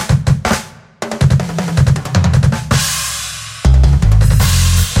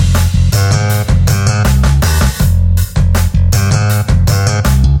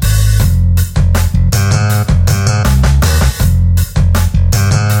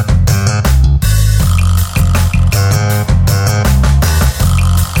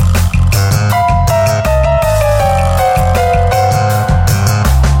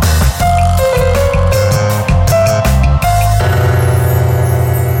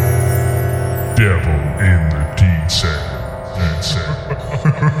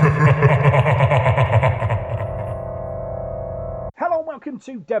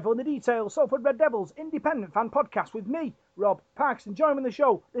to Devil in the Details, Salford Red Devils independent fan podcast with me, Rob Parkinson. Joining the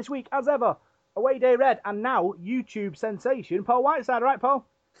show this week, as ever, Away Day Red and now YouTube sensation, Paul Whiteside. Right, Paul?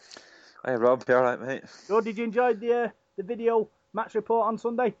 Hey, Rob. You all right, mate? Good. Did you enjoy the video match report on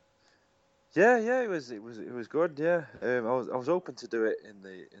Sunday? Yeah, it was good. Yeah, I was hoping to do it in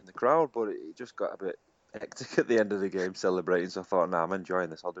the crowd, but it just got a bit hectic at the end of the game celebrating. So I thought, nah, I'm enjoying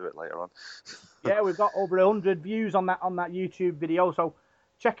this. I'll do it later on. Yeah, we've got over 100 views on that YouTube video. So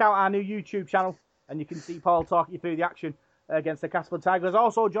check out our new YouTube channel, and you can see Paul talking you through the action against the Castleford Tigers.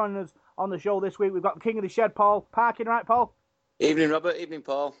 Also joining us on the show this week, we've got the King of the Shed, Paul Parkin. Right, Paul? Evening, Robert. Evening,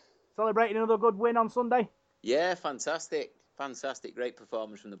 Paul. Celebrating another good win on Sunday? Yeah, fantastic. Great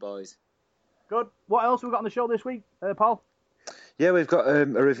performance from the boys. Good. What else have we got on the show this week, Paul? Yeah, we've got a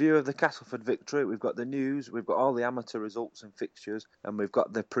review of the Castleford victory. We've got the news. We've got all the amateur results and fixtures, and we've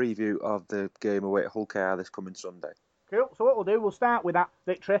got the preview of the game away at Hull KR this coming Sunday. Cool. So what we'll do, we'll start with that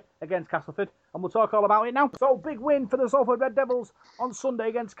victory against Castleford, and we'll talk all about it now. So big win for the Salford Red Devils on Sunday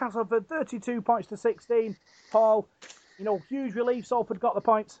against Castleford, 32 points to 16. Paul, huge relief. Salford got the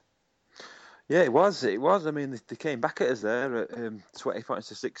points. Yeah, it was. I mean, they came back at us there at 20 points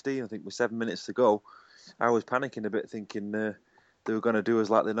to 16, I think, with 7 minutes to go. I was panicking a bit, thinking they were going to do us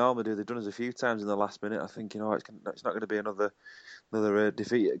like they normally do. They've done us a few times in the last minute. I think, it's not going to be another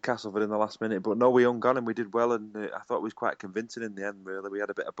defeat at Castleford in the last minute. But no, we hung on and we did well, and I thought it was quite convincing in the end, really. We had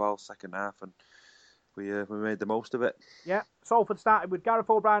a bit of ball second half, and we made the most of it. Yeah, Salford started with Gareth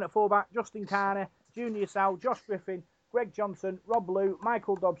O'Brien at fullback, Justin Carney, Junior Sal, Josh Griffin, Greg Johnson, Rob Blue,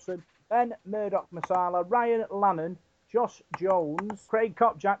 Michael Dobson, Ben Murdoch-Masala, Ryan Lannon, Josh Jones, Craig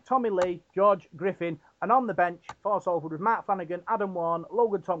Kopjak, Tommy Lee, George Griffin, and on the bench for Salford with Mark Flanagan, Adam Warren,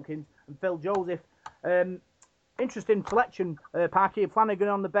 Logan Tompkins, and Phil Joseph. Interesting selection, Parky. Flanagan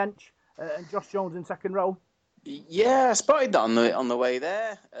on the bench and Josh Jones in second row. Yeah, I spotted that on the way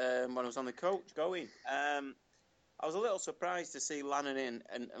there when I was on the coach going. I was a little surprised to see Lannon in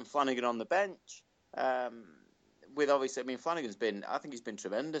and Flanagan on the bench. With obviously, I mean, I think he's been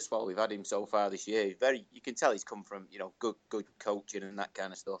tremendous while we've had him so far this year. You can tell he's come from, good coaching and that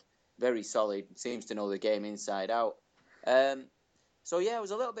kind of stuff. Very solid, seems to know the game inside out. So yeah, I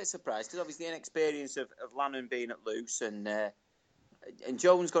was a little bit surprised because obviously the inexperience of Lannon being at loose and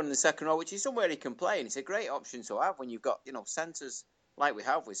Jones going in the second row, which is somewhere he can play, and it's a great option to have when you've got centres like we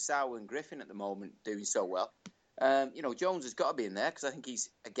have with Sow and Griffin at the moment doing so well. Jones has got to be in there because I think he's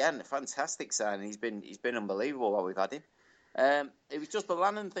again a fantastic signing. He's been unbelievable while we've had him. It was just the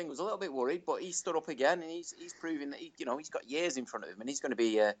Lannon thing was a little bit worried, but he stood up again and he's proving that he's got years in front of him and he's going to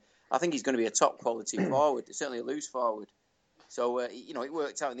be. I think he's going to be a top quality forward, certainly a loose forward. So it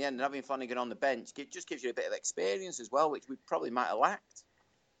worked out in the end. And having Flanagan on the bench just gives you a bit of experience as well, which we probably might have lacked.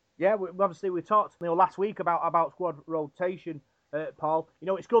 Yeah, we talked last week about squad rotation, Paul.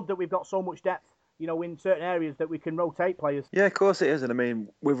 It's good that we've got so much depth. In certain areas that we can rotate players. Yeah, of course it is. And I mean,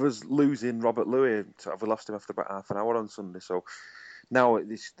 with us losing Robert Louis, we lost him after about half an hour on Sunday. So now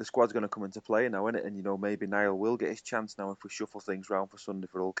the squad's going to come into play now, isn't it? And, maybe Niall will get his chance now if we shuffle things round for Sunday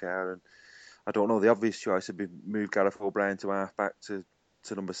for Hull KR. And I don't know, the obvious choice would be move Gareth O'Brien to half back to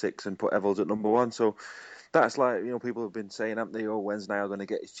number 6 and put Evalds at number 1. So that's like, people have been saying, haven't they, when's Niall going to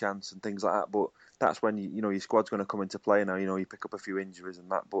get his chance and things like that. But that's when, your squad's going to come into play now. You pick up a few injuries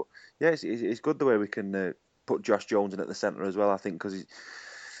and that. But, yeah, it's good the way we can put Josh Jones in at the centre as well, I think,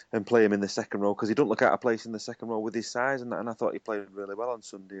 and play him in the second row because he don't look out of place in the second row with his size. And I thought he played really well on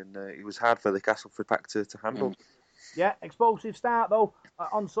Sunday. And it was hard for the Castleford pack to handle. Yeah, explosive start, though,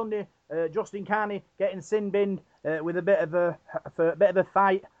 on Sunday. Justin Carney getting sin-binned with a bit of a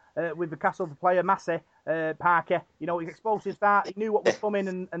fight with the Castleford player, Massey. Parker, his explosive start, he knew what was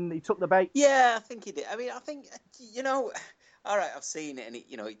coming and he took the bait. Yeah, I think he did. I mean, I think, all right, I've seen it and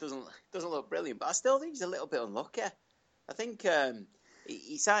it doesn't look brilliant, but I still think he's a little bit unlucky. I think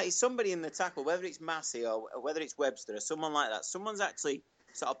he's somebody in the tackle, whether it's Massey or whether it's Webster or someone like that, someone's actually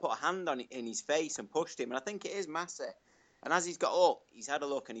sort of put a hand on it in his face and pushed him, and I think it is Massey. And as he's got up, he's had a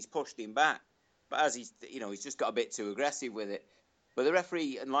look and he's pushed him back. But as he's just got a bit too aggressive with it. But the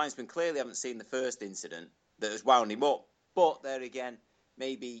referee and linesman clearly haven't seen the first incident that has wound him up. But there again,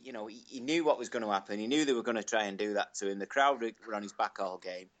 maybe, he knew what was going to happen. He knew they were going to try and do that to him. The crowd were on his back all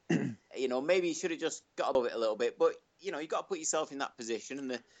game. Maybe he should have just got above it a little bit. But, you've got to put yourself in that position.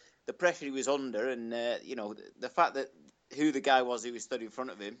 And the pressure he was under and, the fact that who the guy was who was stood in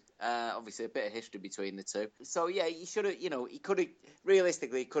front of him, obviously a bit of history between the two. So, yeah, he should have, he could have,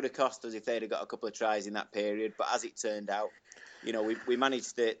 realistically, could have cost us if they'd have got a couple of tries in that period. But as it turned out, we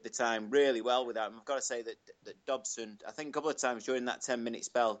managed the time really well without him. I've got to say that Dobson, I think a couple of times during that 10-minute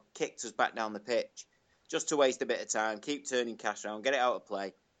spell, kicked us back down the pitch just to waste a bit of time, keep turning cash around, get it out of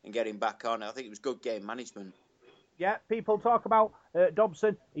play, and get him back on. I think it was good game management. Yeah, people talk about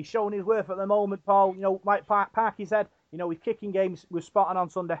Dobson. He's showing his worth at the moment, Paul. Like Parky said, his kicking games was spot on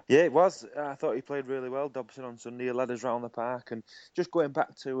Sunday. Yeah, it was. I thought he played really well, Dobson, on Sunday. He led us round the park. And just going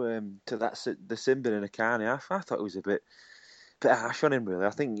back to the sin bin in a Carney, I thought it was a bit harsh on him, really. I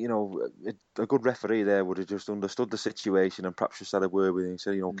think, a good referee there would have just understood the situation and perhaps just had a word with him and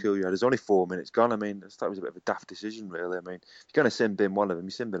said, kill your head. There's only 4 minutes gone. I mean, I thought it was a bit of a daft decision, really. I mean, if you're going to sin bin one of them,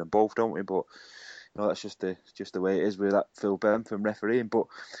 you sin bin them both, don't we? But that's just the way it is with that Phil Bentham refereeing. But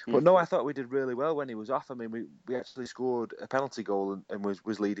no, I thought we did really well when he was off. I mean, we actually scored a penalty goal and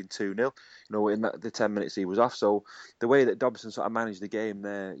was leading 2-0. In the 10 minutes he was off. So the way that Dobson sort of managed the game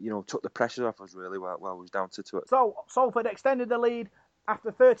there, took the pressure off us really while we was down to it. So Salford extended the lead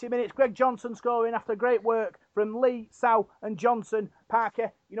after 30 minutes. Greg Johnson scoring after great work from Lee, Sow and Johnson.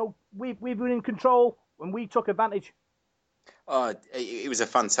 Parker, we've been in control and we took advantage. Oh, it was a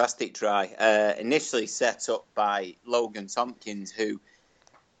fantastic try. Initially set up by Logan Tompkins, who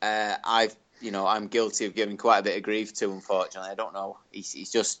I'm guilty of giving quite a bit of grief to. Unfortunately, I don't know.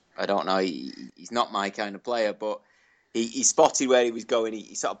 I don't know. He's not my kind of player, but he spotted where he was going.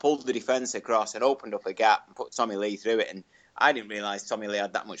 He sort of pulled the defence across and opened up a gap and put Tommy Lee through it. And I didn't realise Tommy Lee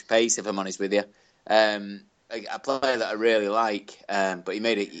had that much pace, if I'm honest with you. A player that I really like, but he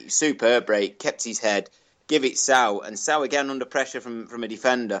made a superb break, kept his head. Give it Sow, and Sow again under pressure from a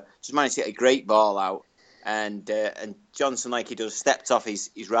defender. Just managed to get a great ball out, and Johnson, like he does, stepped off his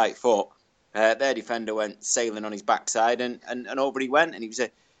right foot. Their defender went sailing on his backside, and over he went, and it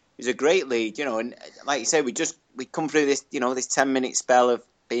was a great lead, And like you say, we come through this 10-minute spell of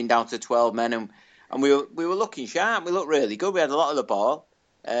being down to 12 men, and we were looking sharp. We looked really good. We had a lot of the ball,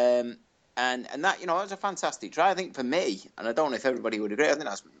 and that that was a fantastic try. I think for me, and I don't know if everybody would agree. I think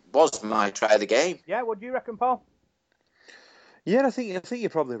that was my try of the game. Yeah, what do you reckon, Paul? Yeah, I think you're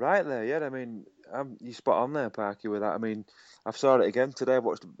probably right there. Yeah, I mean, you spot on there, Parky, with that. I mean, I've saw it again today. I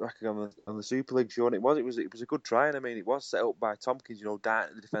watched it back on the Super League show, and it was a good try. And I mean, it was set up by Tompkins,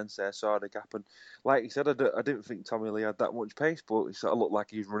 darting the defence there, saw the gap, and like you said, I didn't think Tommy Lee had that much pace, but it sort of looked like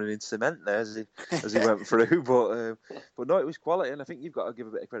he was running in cement there as he went through. But no, it was quality, and I think you've got to give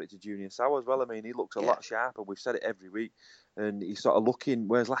a bit of credit to Junior Sow as well. I mean, he looks a lot sharper. We've said it every week. And he's sort of looking,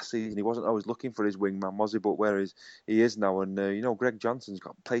 whereas last season he wasn't always looking for his wingman, was he? But whereas he is now, and Greg Johnson's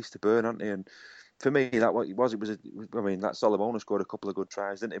got pace to burn, hasn't he? And for me, that what it was. That Solomona scored a couple of good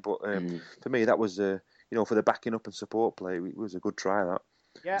tries, didn't he? But for me, that was for the backing up and support play, it was a good try. That.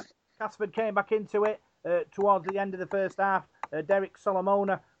 Yeah, Casford came back into it towards the end of the first half. Derek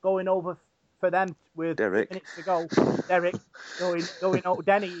Solomona going over for them with minutes to go. Derek going over.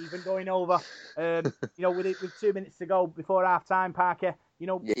 Denny even going over. With 2 minutes to go before half time, Parker.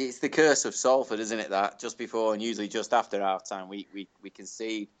 It's the curse of Salford, isn't it? That just before and usually just after half time, we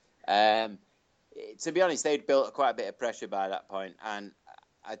concede. To be honest, they'd built quite a bit of pressure by that point, and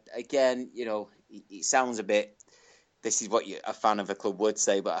it sounds a bit. This is what a fan of a club would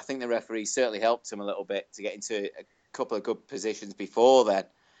say, but I think the referee certainly helped him a little bit to get into a couple of good positions before then.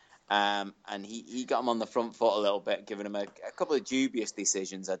 And he got him on the front foot a little bit, giving him a couple of dubious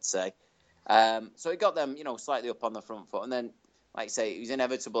decisions, I'd say. So it got them, slightly up on the front foot. And then, like I say, it was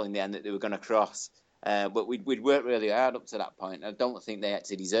inevitable in the end that they were going to cross. But we'd worked really hard up to that point. I don't think they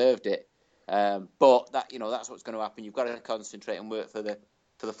actually deserved it. But that that's what's going to happen. You've got to concentrate and work for the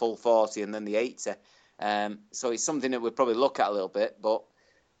full 40 and then the 80. So it's something that we'll probably look at a little bit. But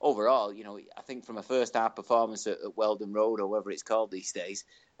overall, I think from a first half performance at Weldon Road or whatever it's called these days,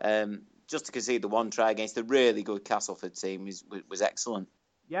 just to concede the one try against a really good Castleford team was excellent.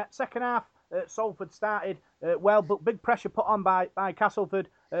 Yeah, second half, Salford started well, but big pressure put on by Castleford.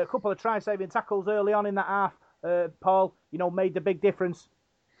 A couple of try-saving tackles early on in that half, Paul, made the big difference.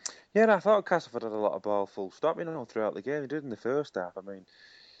 Yeah, and I thought Castleford had a lot of ball full stop, throughout the game. They did in the first half. I mean,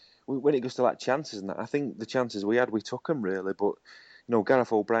 when it goes to chances and that, I think the chances we had, we took them really, but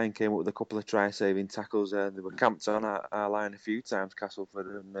Gareth O'Brien came up with a couple of try-saving tackles. They were camped on our line a few times,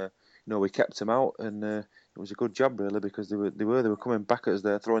 Castleford, and we kept them out. And it was a good job, really, because they were coming back at us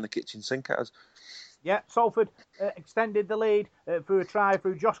there, throwing the kitchen sink at us. Yeah, Salford extended the lead through a try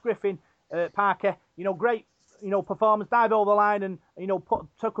through Josh Griffin, Parker. Great, performance, dive over the line, and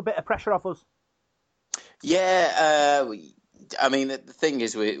took a bit of pressure off us. Yeah, I mean the thing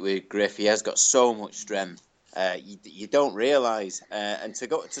is with Griff, he has got so much strength. You don't realise, and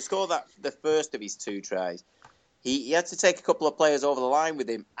to score the first of his two tries, he had to take a couple of players over the line with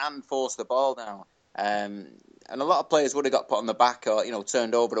him and force the ball down. And a lot of players would have got put on the back or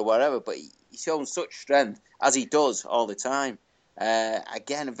turned over or whatever, but he's shown such strength as he does all the time.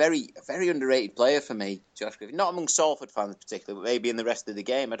 Again, a very underrated player for me, Josh Griffin. Not among Salford fans particularly, but maybe in the rest of the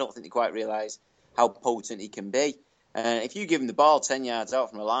game. I don't think they quite realise how potent he can be. If you give him the ball 10 yards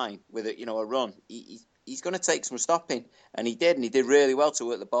out from a line with a run, he's going to take some stopping, and he did really well to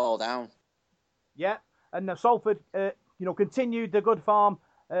work the ball down. Yeah, and Salford, continued the good form.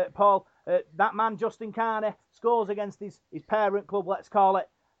 Paul, that man Justin Carney scores against his parent club, let's call it.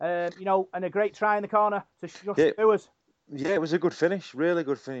 And a great try in the corner to just do us. Yeah, it was a good finish, really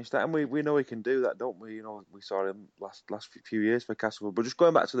good finish. That, and we know he can do that, don't we? We saw him last few years for Castleford. But just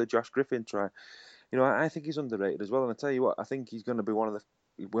going back to the Josh Griffin try, I think he's underrated as well. And I tell you what, I think he's going to be one of the.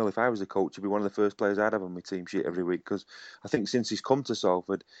 Well, if I was a coach, he'd be one of the first players I'd have on my team sheet every week, because I think since he's come to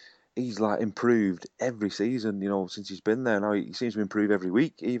Salford, he's improved every season. Since he's been there. Now he seems to improve every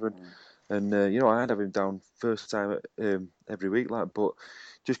week, even. And I'd have him down first time every week, but.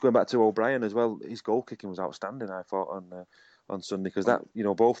 Just going back to O'Brien as well, his goal kicking was outstanding, I thought, on Sunday, because that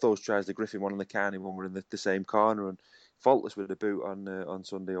both those tries, the Griffin one and the Carney one, were in the same corner, and faultless with the boot on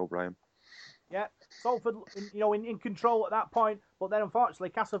Sunday, O'Brien. Yeah, Salford, in control at that point, but then unfortunately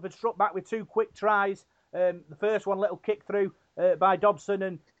Castleford struck back with 2 quick tries. The first one, little kick through by Dobson,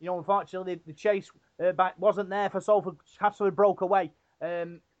 and unfortunately the chase wasn't there for Salford. Castleford broke away.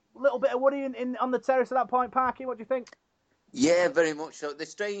 Little bit of worry on the terrace at that point, Parky. What do you think? Yeah, very much so. The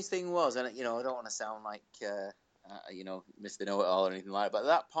strange thing was, and I don't want to sound like Mr. Know-it-all or anything like that, but at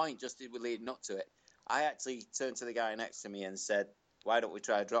that point, just leading up to it, I actually turned to the guy next to me and said, "Why don't we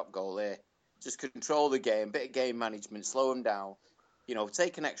try a drop goal here? Just control the game, bit of game management, slow them down,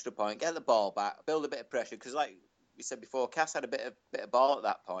 take an extra point, get the ball back, build a bit of pressure." Because, like we said before, Cass had a bit of ball at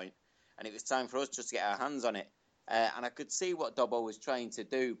that point, and it was time for us just to get our hands on it. And I could see what Dobbo was trying to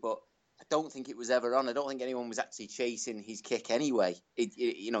do, but I don't think it was ever on. I don't think anyone was actually chasing his kick anyway,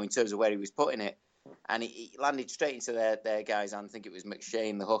 in terms of where he was putting it. And he landed straight into their guys, and I think it was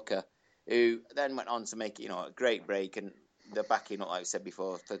McShane, the hooker, who then went on to make a great break. And the backing up, like I said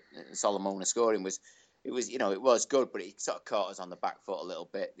before, for Solomona scoring it was good, but it sort of caught us on the back foot a little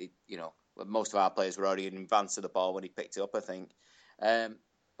bit. Most of our players were already in advance of the ball when he picked it up, I think. But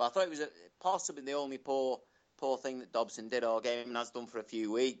I thought it was possibly the only poor thing that Dobson did all game and has done for a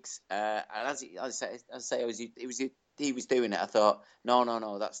few weeks. And as he was doing it, I thought,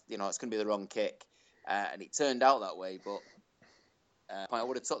 no, that's it's going to be the wrong kick, and it turned out that way. But I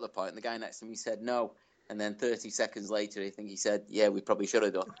would have took the point, and the guy next to me said no, and then 30 seconds later, I think he said, "Yeah, we probably should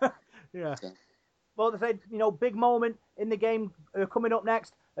have done." Yeah. So. Well, they said, big moment in the game coming up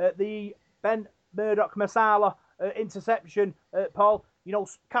next. The Ben Murdoch-Masala interception, Paul.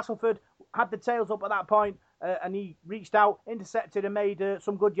 Castleford had the tails up at that point. And he reached out, intercepted, and made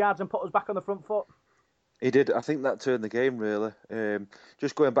some good yards and put us back on the front foot. He did. I think that turned the game, really.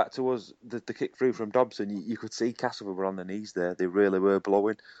 Just going back to us, the kick through from Dobson, you could see Castleford were on their knees there. They really were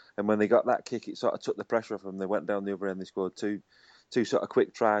blowing. And when they got that kick, it sort of took the pressure off them. They went down the other end. They scored two sort of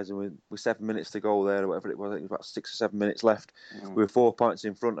quick tries. And with 7 minutes to go there, or whatever it was, I think it was about 6 or 7 minutes left. We were 4 points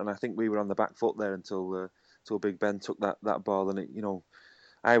in front. And I think we were on the back foot there until Big Ben took that ball. And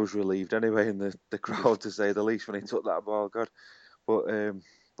I was relieved anyway in the crowd, to say the least, when he took that ball. God, but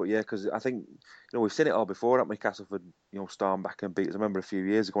yeah, because I think we've seen it all before, haven't we? Castleford, storm back and beat us. I remember a few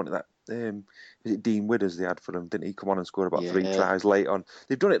years ago that was it Dean Widders they had for them, didn't he? Come on and score about 3 tries late on.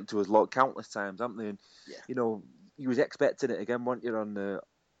 They've done it to us countless times, haven't they? And you was expecting it again, weren't you,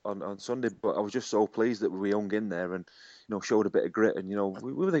 on Sunday? But I was just so pleased that we hung in there and showed a bit of grit, and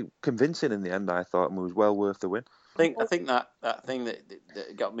we were convincing in the end, I thought, and it was well worth the win. I think that thing that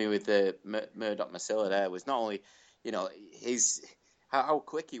got me with the Murdoch-Masila there was not only his how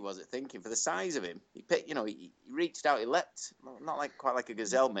quick he was at thinking for the size of him. He picked, he reached out, he leapt, not quite like a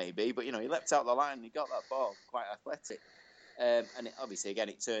gazelle maybe, but he leapt out the line and he got that ball, quite athletic. And obviously again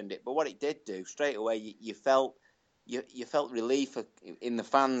it turned it, but what it did do straight away, you felt relief in the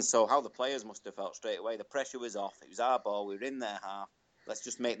fans. So how the players must have felt straight away. The pressure was off. It was our ball. We were in their half. Let's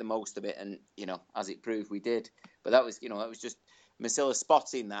just make the most of it, and as it proved, we did. But that was just Masila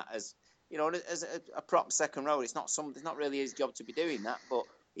spotting that as as a prop second row. It's not really his job to be doing that, but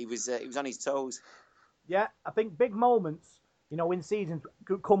he was on his toes. Yeah, I think big moments, in seasons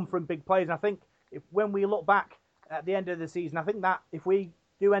could come from big players. And I think when we look back at the end of the season, I think that if we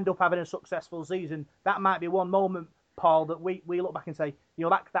do end up having a successful season, that might be one moment, Paul, that we look back and say,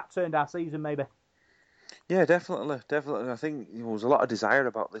 that turned our season maybe. Yeah, definitely. I think there was a lot of desire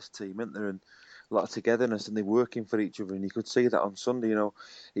about this team, isn't there, and a lot of togetherness, and they're working for each other. And you could see that on Sunday.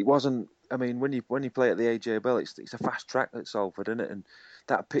 It wasn't. I mean, when you play at the AJ Bell, it's a fast track at Salford, isn't it? And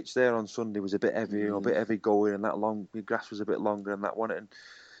that pitch there on Sunday was a bit heavy, a bit heavy going, and the grass was a bit longer, and that one. And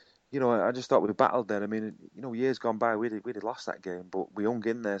I just thought we battled there. I mean, years gone by, we'd have lost that game, but we hung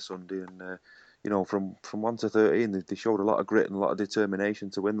in there Sunday, and from 1 to 13, they showed a lot of grit and a lot of determination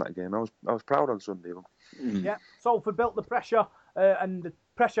to win that game. I was proud on Sunday. Yeah, Salford built the pressure, and the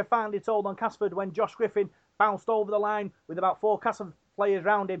pressure finally told on Casford when Josh Griffin bounced over the line with about 4 Casford players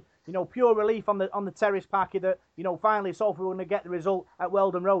round him. Pure relief on the terrace, Parky, that finally Salford were going to get the result at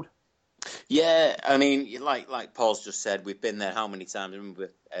Weldon Road. Yeah, I mean, like Paul's just said, we've been there how many times? I remember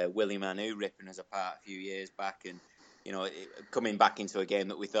Willie Manu ripping us apart a few years back, and coming back into a game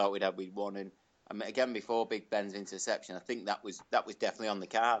that we thought we'd won, and again before Big Ben's interception, I think that was definitely on the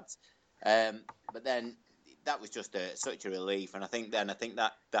cards. But then that was just such a relief, and I think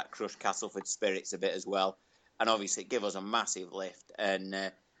that crushed Castleford's spirits a bit as well, and obviously it gave us a massive lift. And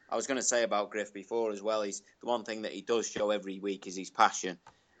I was going to say about Griff before as well, is the one thing that he does show every week is his passion.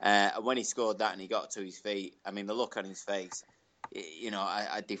 And when he scored that and he got to his feet, I mean, the look on his face,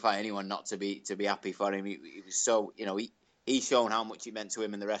 I defy anyone not to be happy for him. He was so, he's shown how much it meant to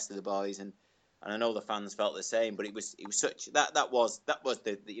him and the rest of the boys, and I know the fans felt the same. But it was such that was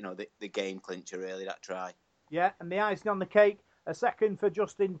the game clincher, really, that try. Yeah, and the icing on the cake, a second for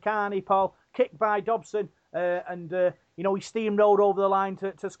Justin Carney, Paul, kicked by Dobson, and he steamrolled over the line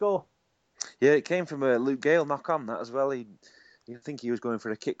to score. Yeah, it came from a Luke Gale knock on that as well. You think he was going for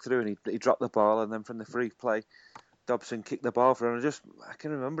a kick through, and he dropped the ball, and then from the free play, Dobson kicked the ball for him. I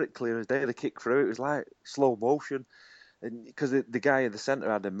can remember it clear as day. The kick through, it was like slow motion, and because the guy at the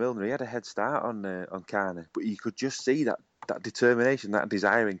centre, Adam Milner, he had a head start on Carney, but you could just see that determination, that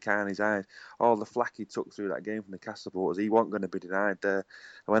desire in Carney's eyes. All the flack he took through that game from the Cast supporters, he wasn't going to be denied there.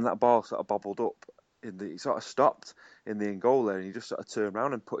 And when that ball sort of bobbled up, he sort of stopped in the goal there, and he just sort of turned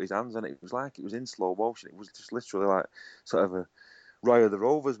around and put his hands on it. It was like it was in slow motion. It was just literally like sort of a Roy of the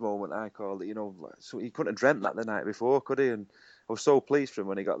Rovers moment, I called it. So he couldn't have dreamt that the night before, could he? And I was so pleased for him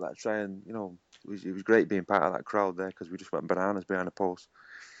when he got that try, and it was great being part of that crowd there, because we just went bananas behind the post.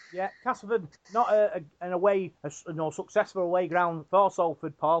 Yeah, Castleford, not a successful away ground for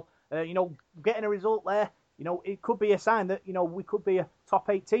Salford, Paul. Getting a result there, it could be a sign that we could be a top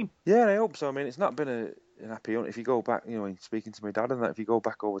 8 team. Yeah, I hope so. I mean, it's not been an happy hunt. If you go back, speaking to my dad and that, if you go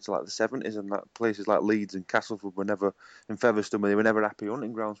back over to like the 70s and that, places like Leeds and Castleford were never, in Featherstone, they were never happy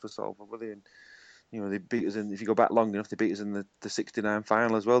hunting grounds for Salford, were they? And they beat us in. If you go back long enough, they beat us in the '69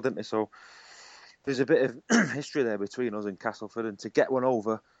 final as well, didn't they? So there's a bit of history there between us and Castleford, and to get one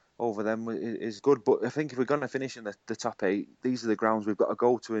over them is good. But I think if we're going to finish in the top 8, these are the grounds we've got to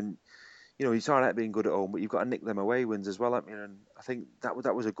go to. And it's all right being good at home, but you've got to nick them away wins as well, haven't you? And I think that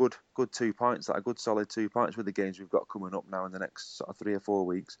was a good 2 points, a good solid 2 points with the games we've got coming up now in the next sort of 3 or 4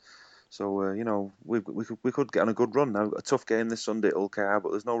 weeks. So we could get on a good run now. We've got a tough game this Sunday at Hull KR,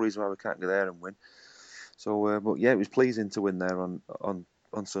 but there's no reason why we can't go there and win. So, but yeah, it was pleasing to win there on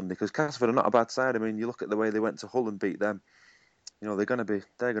Sunday, because Castleford are not a bad side. I mean, you look at the way they went to Hull and beat them. They're going to be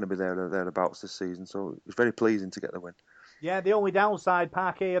thereabouts this season. So it was very pleasing to get the win. Yeah, the only downside,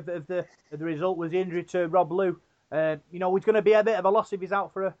 Parky, of the result was the injury to Rob Lew. He's going to be a bit of a loss if he's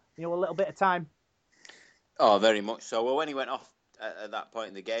out for a little bit of time. Oh, very much so. Well, when he went off at that point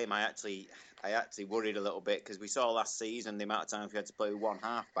in the game, I actually worried a little bit, because we saw last season the amount of times we had to play with one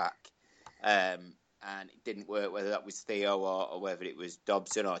half-back, and it didn't work, whether that was Theo or whether it was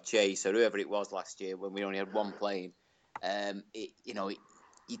Dobson or Chase or whoever it was last year when we only had one playing.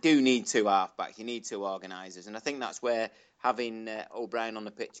 You do need 2 half-backs, you need 2 organisers, and I think that's where having O'Brien on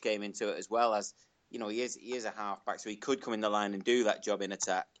the pitch came into it as well. As he is a half-back, so he could come in the line and do that job in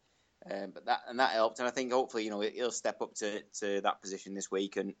attack. But that helped, and I think hopefully he'll step up to that position this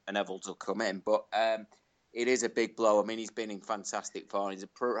week, and Evans will come in. But it is a big blow. I mean, he's been in fantastic form. He's a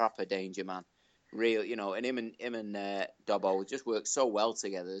proper danger man, real. And him and Dobbo just work so well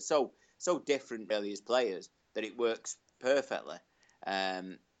together. So different really as players that it works perfectly.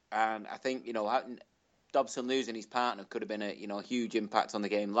 And I think Dobson losing his partner could have been a huge impact on the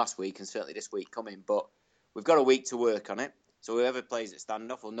game last week, and certainly this week coming. But we've got a week to work on it. So whoever plays at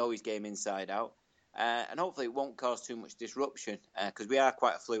standoff will know his game inside out. And hopefully it won't cause too much disruption, because we are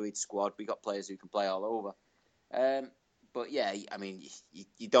quite a fluid squad. We've got players who can play all over. But yeah, I mean,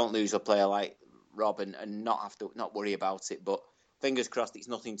 you don't lose a player like Rob and not worry about it. But fingers crossed it's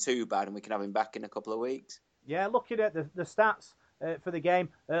nothing too bad, and we can have him back in a couple of weeks. Yeah, looking at the stats for the game,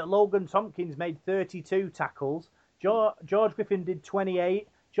 Logan Tompkins made 32 tackles. George Griffin did 28.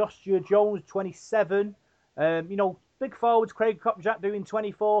 Joshua Jones 27. Big forwards, Craig Kopjak doing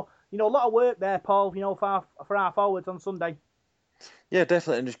 24. A lot of work there, Paul, for our forwards on Sunday. Yeah,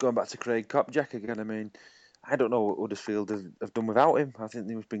 definitely. And just going back to Craig Kopjak again, I mean, I don't know what Huddersfield have done without him. I think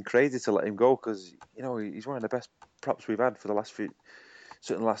it's been crazy to let him go, because, he's one of the best props we've had for the last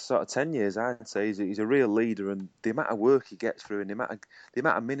certainly the last sort of 10 years, I'd say he's a real leader, and the amount of work he gets through and the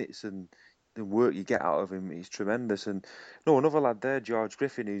amount of minutes and the work you get out of him is tremendous. And no, another lad there, George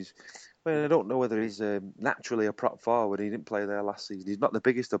Griffin, who's, well, I don't know whether he's naturally a prop forward. He didn't play there last season. He's not the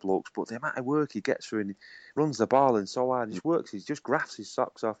biggest of blokes, but the amount of work he gets through, and he runs the ball and so hard, he just works, he just grafts his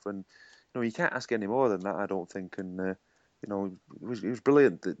socks off, and you can't ask any more than that, I don't think. And it was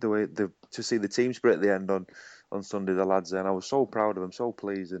brilliant the way to see the team spirit at the end on Sunday, the lads, and I was so proud of them, so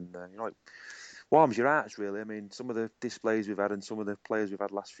pleased, and it warms your hearts, really. I mean, some of the displays we've had and some of the players we've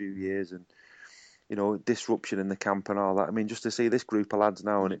had last few years, and disruption in the camp and all that. I mean, just to see this group of lads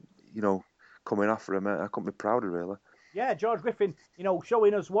now and coming after him, I couldn't be prouder, really. Yeah, George Griffin,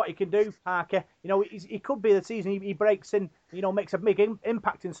 showing us what he can do, Parker. He could be the season he breaks in, makes a big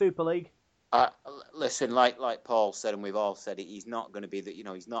impact in Super League. Listen, like Paul said, and we've all said it, he's not going to be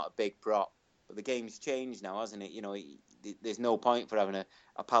he's not a big prop. But the game's changed now, hasn't it? There's no point for having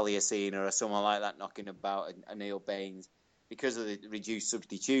a Palliasina or someone like that knocking about, a Neil Baines, because of the reduced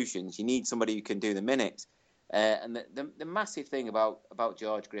substitutions. You need somebody who can do the minutes. And the massive thing about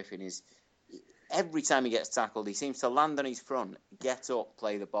George Griffin is every time he gets tackled, he seems to land on his front, get up,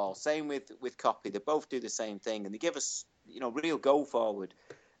 play the ball. Same with Coppy. They both do the same thing, and they give us real go forward.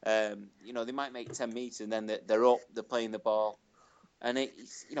 They might make 10 metres and then they're up, they're playing the ball, and it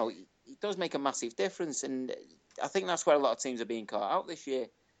does make a massive difference. And I think that's where a lot of teams are being caught out this year,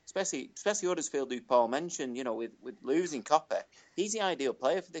 especially Huddersfield, who Paul mentioned. With losing Copper, he's the ideal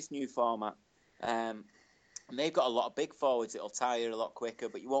player for this new format. And they've got a lot of big forwards that'll tire a lot quicker,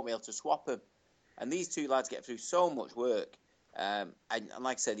 but you won't be able to swap them. And these two lads get through so much work. And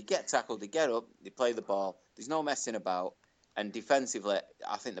like I said, they get tackled, they get up, they play the ball. There's no messing about. And defensively,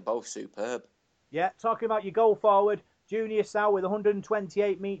 I think they're both superb. Yeah, talking about your goal forward, Junior Sal with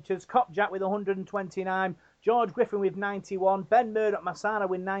 128 metres, Kopjak with 129, George Griffin with 91, Ben Murdoch-Masana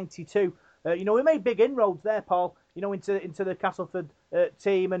with 92. We made big inroads there, Paul, into the Castleford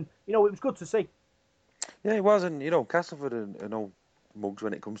team, and, it was good to see. Yeah, it was, and, Castleford and old mugs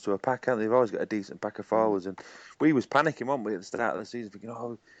when it comes to a pack, haven't they? They've always got a decent pack of forwards, and we was panicking, weren't we, at the start of the season,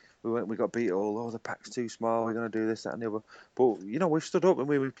 thinking, we got beat all. The pack's too small. We're going to do this, that, and the other. But we've stood up and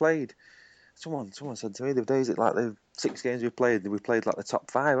we played. Someone said to me the other day, is it like the 6 games we've played like the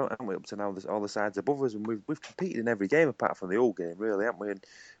top 5, haven't we? Up to now, all the sides above us, and we've competed in every game apart from the old game, really, haven't we? And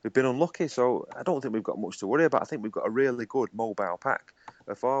we've been unlucky, so I don't think we've got much to worry about. I think we've got a really good mobile pack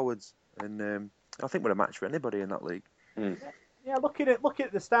of forwards, and I think we're a match for anybody in that league. Mm. Yeah, looking at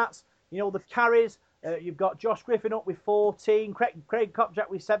the stats, the carries. You've got Josh Griffin up with 14, Craig Kopjak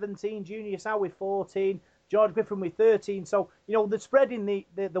with 17, Junior Sal with 14, George Griffin with 13. So, they're spreading the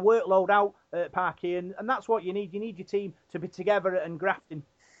workload out, Parky, and that's what you need. You need your team to be together and grafting.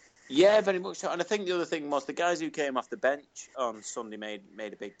 Yeah, very much so. And I think the other thing was the guys who came off the bench on Sunday made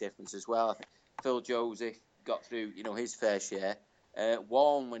a big difference as well. I think Phil Joseph got through, his fair share.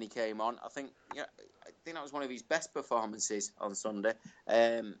 Warren, when he came on, I think that was one of his best performances on Sunday.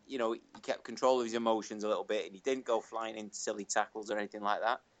 He kept control of his emotions a little bit, and he didn't go flying into silly tackles or anything like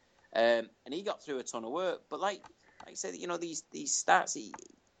that. And he got through a ton of work. But like I said, these stats,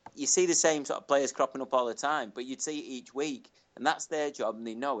 you see the same sort of players cropping up all the time, but you'd see it each week, and that's their job, and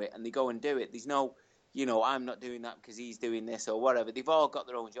they know it, and they go and do it. There's no, I'm not doing that because he's doing this or whatever. They've all got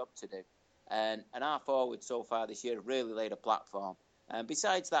their own job to do. And our forwards so far this year have really laid a platform. And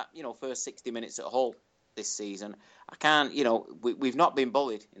besides that, first 60 minutes at Hull this season, I can't, we've not been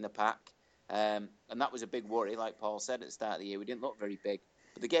bullied in the pack. And that was a big worry, like Paul said at the start of the year. We didn't look very big.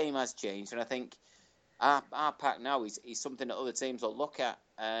 But the game has changed, and I think our pack now is something that other teams will look at.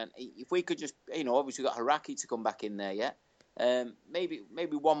 And if we could just, obviously we've got Haraki to come back in there yet. Maybe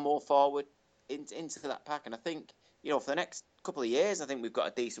one more forward into that pack. And I think, for the next couple of years, I think we've got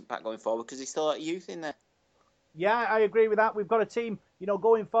a decent pack going forward because there's still a lot of youth in there. Yeah, I agree with that. We've got a team,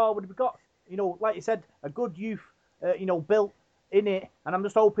 going forward. We've got, like you said, a good youth, built in it. And I'm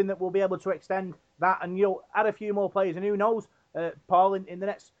just hoping that we'll be able to extend that and, add a few more players. And who knows, Paul, in the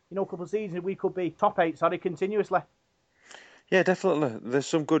next, couple of seasons, we could be top 8, continuously. Yeah, definitely. There's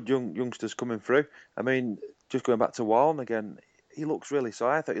some good youngsters coming through. I mean, just going back to Wallen again, he looks really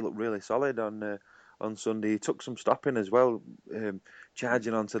solid. I thought he looked really solid on Sunday. He took some stopping as well,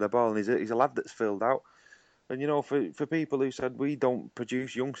 charging onto the ball, and he's a lad that's filled out. And for people who said we don't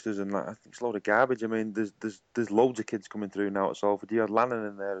produce youngsters and that, I think it's a load of garbage. I mean, there's loads of kids coming through now at Salford. You had Lannan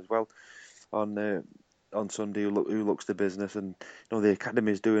in there as well on Sunday who looks the business, and the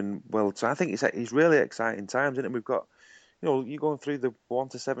academy is doing well. So I think it's really exciting times, isn't it? We've got you're going through the 1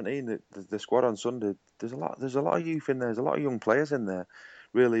 to 17, the squad on Sunday. There's a lot of youth in there. There's a lot of young players in there.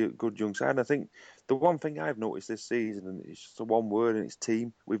 really good young side. And I think the one thing I've noticed this season, and it's just the one word, and it's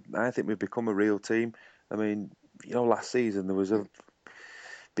team. I think we've become a real team. I mean, last season there was a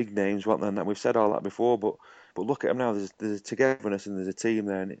big names, weren't there? And we've said all that before, but look at them now. There's a togetherness and there's a team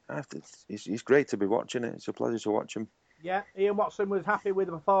there, and it's great to be watching it. It's a pleasure to watch him. Yeah, Ian Watson was happy with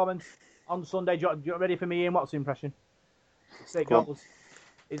the performance on Sunday. Do you ready for me, Ian Watson impression?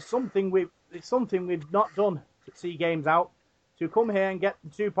 It's something we've not done to see games out. To come here and get the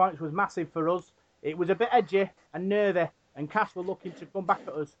 2 points was massive for us. It was a bit edgy and nervy, and Cass were looking to come back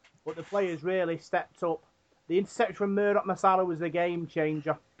at us, but the players really stepped up. The interception from Murdoch Masala was the game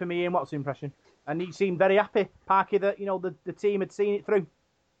changer for me. Ian Watson impression, and he seemed very happy, Parky, that the team had seen it through.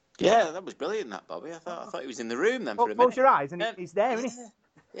 Yeah, that was brilliant, that Bobby. I thought he was in the room then for a minute. Close your eyes, and he's there, isn't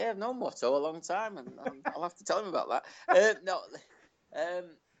he? Yeah, I've known Watto a long time, and I'll have to tell him about that.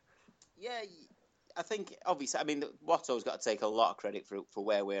 I think obviously, Watto's got to take a lot of credit for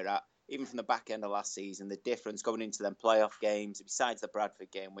where we're at, even from the back end of last season. The difference going into them playoff games, besides the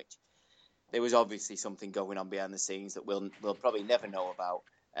Bradford game, which there was obviously something going on behind the scenes that we'll probably never know about.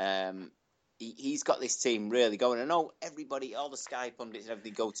 He's got this team really going. I know everybody, all the Sky pundits and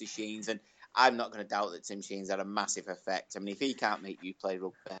everything go to Sheens, and I'm not going to doubt that Tim Sheens had a massive effect. I mean, if he can't make you play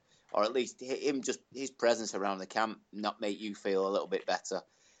rugby, or at least his presence around the camp not make you feel a little bit better,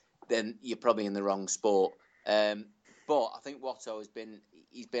 then you're probably in the wrong sport. But I think Watto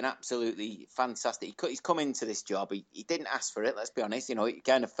he's been absolutely fantastic. He's come into this job. He didn't ask for it, let's be honest. It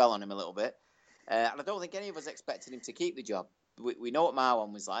kind of fell on him a little bit. And I don't think any of us expected him to keep the job. We know what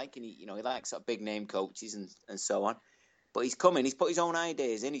Marwan was like, and he likes sort of big name coaches and so on. But he's come in, he's put his own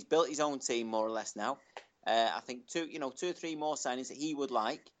ideas in, he's built his own team more or less now. I think two or three more signings that he would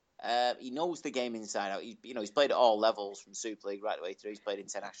like. He knows the game inside out. He's played at all levels from Super League right the way through. He's played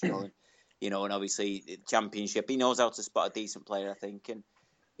international and and obviously the Championship. He knows how to spot a decent player, I think. And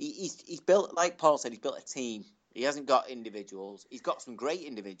he's built, like Paul said, he's built a team. He hasn't got individuals. He's got some great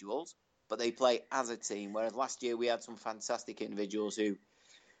individuals, but they play as a team. Whereas last year we had some fantastic individuals who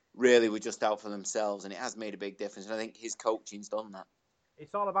really were just out for themselves, and it has made a big difference. And I think his coaching's done that.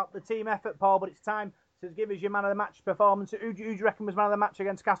 It's all about the team effort, Paul, but it's time to give us your man of the match performance. Who do you reckon was man of the match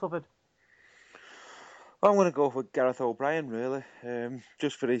against Castleford? I'm going to go for Gareth O'Brien, really.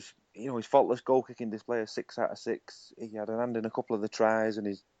 Just for his faultless goal kicking display of 6 out of 6. He had an hand in a couple of the tries and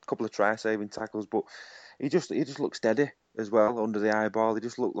his couple of try saving tackles, but he just looked steady as well under the eyeball. He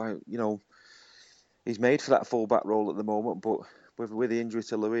just looked like he's made for that full back role at the moment, but with the injury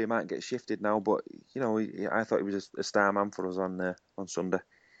to Louis, he might get shifted now. But I thought he was a star man for us on Sunday.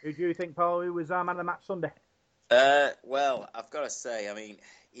 Who do you think, Paul? Who was our man of the match Sunday? Well, I've got to say,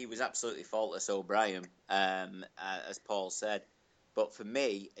 he was absolutely faultless, O'Brien, as Paul said. But for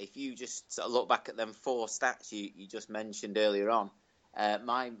me, if you just sort of look back at them 4 stats you just mentioned earlier on,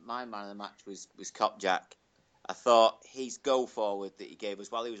 my man of the match was Kopjak. I thought his go forward that he gave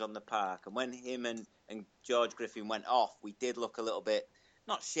us while he was on the park, and when him and George Griffin went off, we did look a little bit,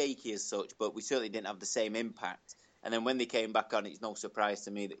 not shaky as such, but we certainly didn't have the same impact. And then when they came back on, it's no surprise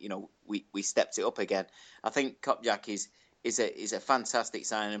to me that we stepped it up again. I think Kopjak is a fantastic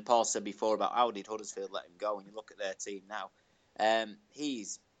sign. And Paul said before about how did Huddersfield let him go, and you look at their team now.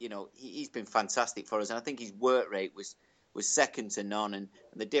 He's been fantastic for us, and I think his work rate was second to none, and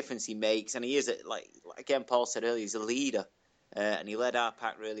the difference he makes, and he is again Paul said earlier, he's a leader, and he led our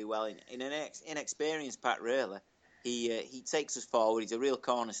pack really well in an inexperienced pack. Really, he takes us forward. He's a real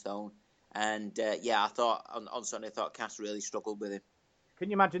cornerstone. And I thought on Sunday, Cass really struggled with him. Can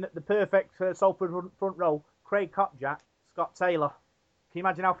you imagine the perfect Salford front row? Craig Kopjak, Scott Taylor. Can you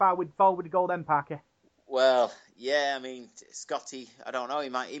imagine how far forward we'd go then, Parker? Well, yeah. Scotty, I don't know. He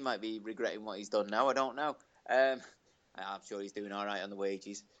might be regretting what he's done now. I don't know. I'm sure he's doing all right on the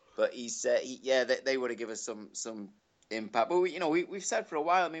wages, but they would have given us some impact. But we've said for a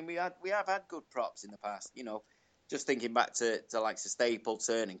while. We have had good props in the past. Just thinking back to like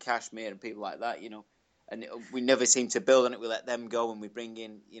Stapleton and Cashmere and people like that, and we never seem to build on it. We let them go and we bring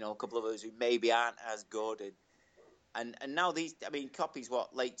in, a couple of others who maybe aren't as good. And now Copy's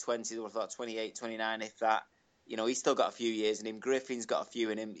late 20s, or 28, 29, if that. He's still got a few years in him. Griffin's got a few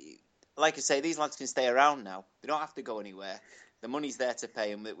in him. Like I say, these lads can stay around now. They don't have to go anywhere. The money's there to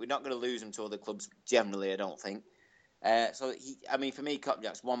pay them. We're not going to lose them to other clubs generally, I don't think. For me,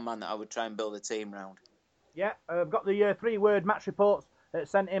 Kopjak's one man that I would try and build a team around. Yeah, I've got the 3-word match report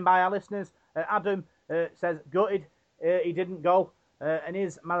sent in by our listeners. Adam says, gutted, he didn't go. And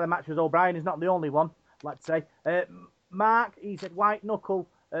his man of the match was O'Brien. He's not the only one, let's say. Mark, he said, white knuckle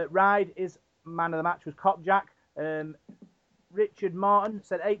ride. His man of the match was Kopjak. Richard Martin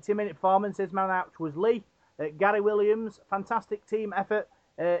said, 80-minute performance. His man of the match was Lee. Gary Williams, fantastic team effort.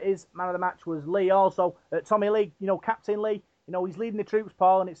 his man of the match was Lee. Also, Tommy Lee, Captain Lee, he's leading the troops,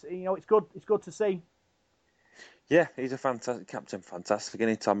 Paul, and it's good. It's good to see. Yeah, he's a fantastic captain, fantastic, isn't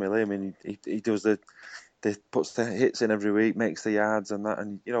he, Tommy Lee? I mean, he does the puts the hits in every week, makes the yards and that,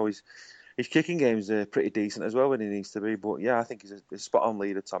 and his kicking game's pretty decent as well when he needs to be. But yeah, I think he's a spot on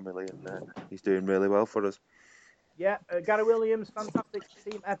leader, Tommy Lee, and he's doing really well for us. Yeah, Gary Williams, fantastic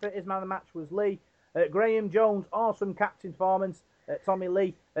team effort. His man of the match was Lee. Graham Jones, awesome captain performance. Tommy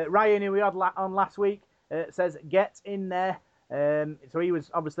Lee. Ryan, who we had on last week, says get in there. So he was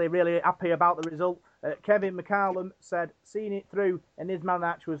obviously really happy about the result. Kevin McCallum said seen it through, and his man of the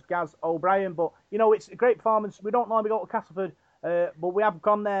match was Gaz O'Brien. But it's a great performance. We don't normally go to Castleford, but we have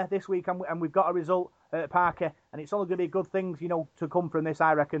gone there this week, and we've got a result at Parker, and it's only going to be good things, to come from this,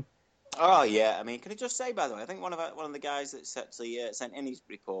 I reckon. Oh yeah, I mean, can I just say, by the way, I think one of the guys that's actually sent in his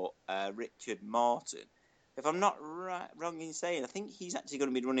report, Richard Morton. If I'm not wrong in saying, I think he's actually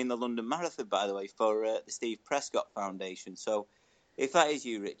going to be running the London Marathon, by the way, for the Steve Prescott Foundation. So, if that is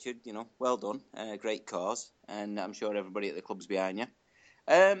you, Richard, well done, great cause, and I'm sure everybody at the club's behind you.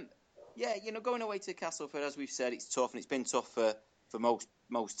 Yeah, going away to Castleford, as we've said, it's tough, and it's been tough for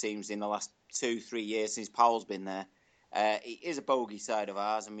most teams in the last 2-3 years since Powell's been there. It is a bogey side of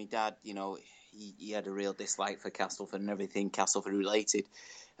ours, and my dad, he had a real dislike for Castleford and everything Castleford related.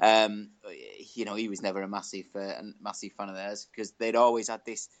 He was never a massive fan of theirs because they'd always had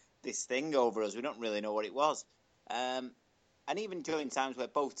this thing over us. We don't really know what it was. And even during times where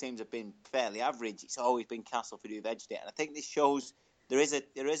both teams have been fairly average, it's always been Castleford who've edged it. And I think this shows there is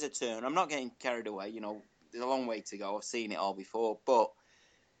a turn. I'm not getting carried away. There's a long way to go. I've seen it all before, but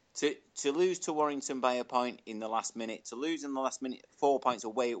to lose to Warrington by a point in the last minute, to lose in the last minute 4 points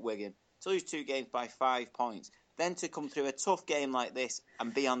away at Wigan, to lose 2 games by 5 points, then to come through a tough game like this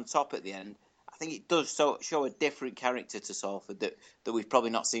and be on top at the end, I think it does show a different character to Salford that we've probably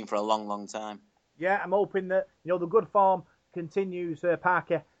not seen for a long, long time. Yeah, I'm hoping that the good form continues,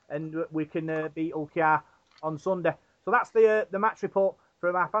 Parker, and we can beat Ulkiar on Sunday. So that's the match report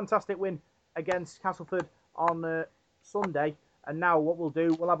from our fantastic win against Castleford on Sunday. And now what we'll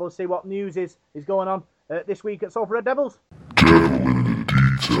do, we'll have a see what news is going on this week at Salford Red Devils.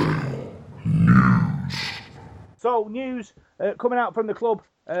 So news coming out from the club,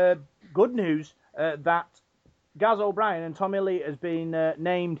 good news that Gaz O'Brien and Tommy Lee has been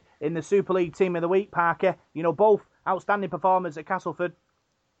named in the Super League Team of the Week, Parker. Both outstanding performers at Castleford.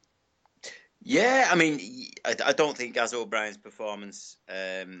 Yeah, I mean, I don't think Gaz O'Brien's performance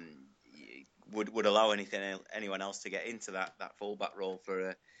would allow anyone else to get into that fullback role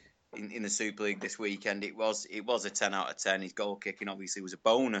for in the Super League this weekend. It was a 10 out of 10. His goal kicking obviously was a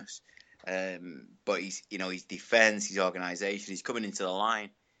bonus, but his defence, his organisation, he's coming into the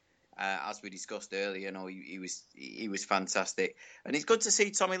line. As we discussed earlier, he was fantastic, and it's good to see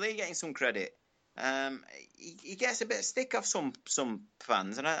Tommy Lee getting some credit. He gets a bit of stick off some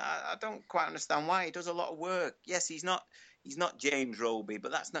fans, and I don't quite understand why. He does a lot of work. Yes, he's not James Roby,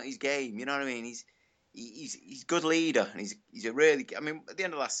 but that's not his game. You know what I mean? He's a good leader, and he's a really. I mean, at the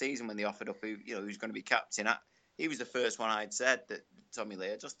end of last season when they offered up who's going to be captain, he was the first one I'd said that Tommy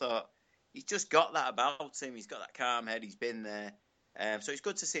Lee. I just thought he's just got that about him. He's got that calm head. He's been there, so it's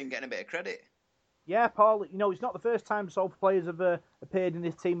good to see him getting a bit of credit. Yeah, Paul, it's not the first time Salford players have appeared in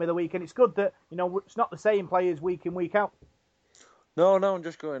this Team of the Week, and it's good that, it's not the same players week in, week out. No, I'm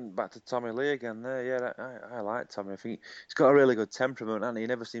just going back to Tommy Lee again there. Yeah, I like Tommy. I think he's got a really good temperament, and he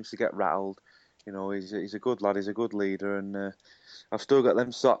never seems to get rattled. He's a good lad, he's a good leader, and I've still got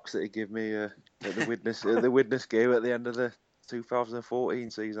them socks that he gave me at the Widnes game at the end of the 2014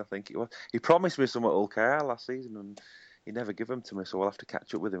 season, I think it was. He promised me some at Ulkiar last season, and he never gave them to me, so I'll have to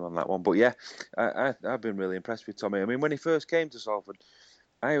catch up with him on that one. But yeah, I've been really impressed with Tommy. I mean, when he first came to Salford,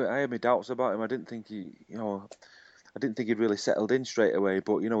 I had my doubts about him. I didn't think he'd really settled in straight away.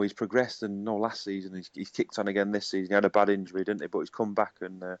 But he's progressed, and last season he's kicked on again this season. He had a bad injury, didn't he? But he's come back,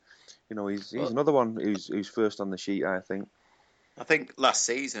 and he's another one who's first on the sheet, I think. I think last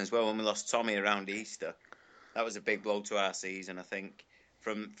season as well, when we lost Tommy around Easter, that was a big blow to our season. I think.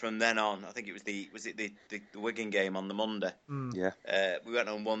 From then on, I think it was the Wigan game on the Monday. Yeah. We went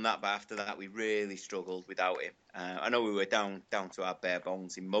and won that, but after that we really struggled without him. I know we were down to our bare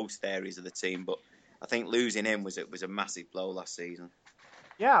bones in most areas of the team, but I think losing him was a massive blow last season.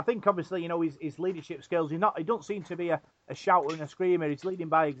 Yeah, I think obviously his leadership skills. He don't seem to be a shouter and a screamer. He's leading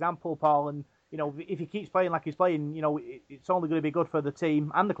by example, Paul. And if he keeps playing like he's playing, it's only going to be good for the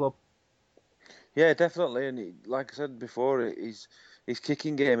team and the club. Yeah, definitely. And like I said before, his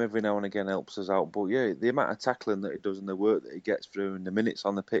kicking game every now and again helps us out. But yeah, the amount of tackling that he does and the work that he gets through and the minutes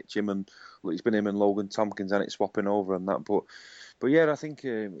on the pitch, he's been him and Logan Tompkins and it's swapping over and that. But But yeah, I think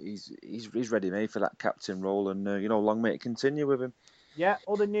he's ready made for that captain role, and long may it continue with him. Yeah,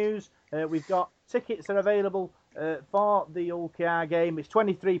 other news, we've got tickets are available for the Hull KR game. It's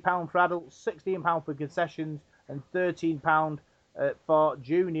 £23 for adults, £16 for concessions, and £13 for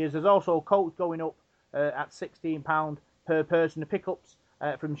juniors. There's also a coach going up at £16 per person. The pickups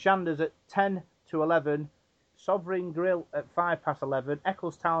from Shanders at 10 to 11, Sovereign Grill at 11,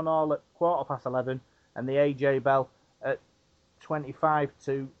 Eccles Town Hall at 11:15, and the AJ Bell at 25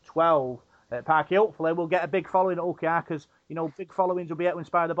 to 12. Parky, hopefully we'll get a big following at Hull KR because, big followings will be able to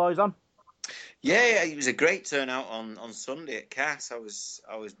inspire the boys on. Yeah, it was a great turnout on Sunday at Cass. I was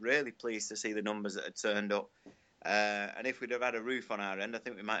really pleased to see the numbers that had turned up. And if we'd have had a roof on our end, I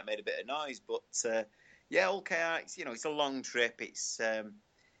think we might have made a bit of noise. But Hull KR, it's a long trip. It's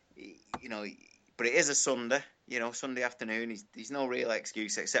but it is a Sunday. Sunday afternoon. There's no real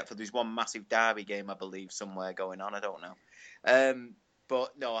excuse except for there's one massive derby game, I believe, somewhere going on. I don't know.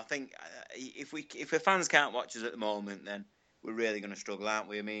 But no, I think if the fans can't watch us at the moment, then we're really going to struggle, aren't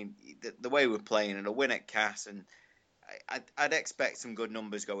we? I mean, the way we're playing and a win at Cass, and I'd expect some good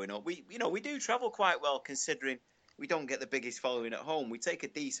numbers going up. We do travel quite well considering we don't get the biggest following at home. We take a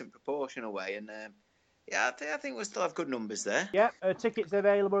decent proportion away, and I think we'll still have good numbers there. Yeah, tickets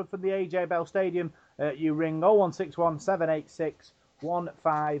available from the AJ Bell Stadium. You ring 0161 786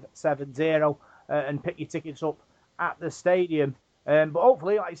 1570 and pick your tickets up at the stadium. But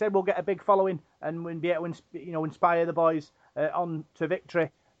hopefully, like I said, we'll get a big following and we'll be able to inspire the boys on to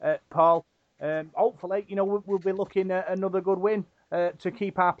victory, Paul. Hopefully, we'll be looking at another good win to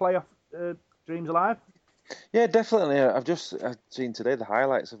keep our playoff dreams alive. Yeah, definitely. I've seen today the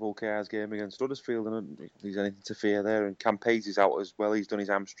highlights of Hull KR's game against Huddersfield, and I don't think there's anything to fear there. And Campese is out as well. He's done his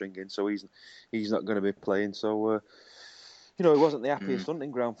hamstring in, so he's not going to be playing. So it wasn't the happiest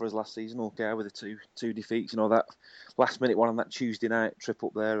hunting ground for us last season, Hull KR, with the two defeats. That last minute one on that Tuesday night trip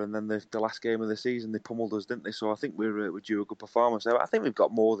up there, and then the last game of the season they pummeled us, didn't they? So I think we're due a good performance there. I think we've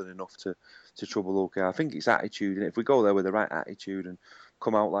got more than enough to trouble Hull KR. I think it's attitude, and if we go there with the right attitude and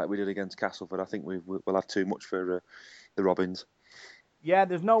come out like we did against Castleford, I think we'll have too much for the Robins. Yeah,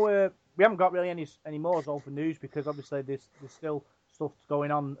 there's no. We haven't got really any more Zolford news because obviously there's still stuff going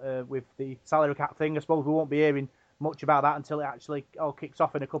on with the salary cap thing. I suppose we won't be hearing much about that until it actually all kicks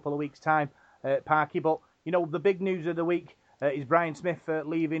off in a couple of weeks' time, Parky. But the big news of the week is Brian Smith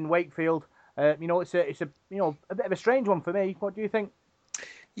leaving Wakefield. It's a bit of a strange one for me. What do you think?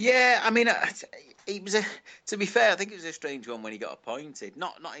 Yeah, I mean, it was to be fair, I think it was a strange one when he got appointed.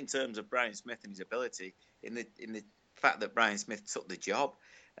 Not in terms of Brian Smith and his ability, in the fact that Brian Smith took the job.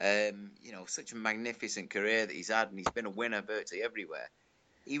 Such a magnificent career that he's had, and he's been a winner virtually everywhere.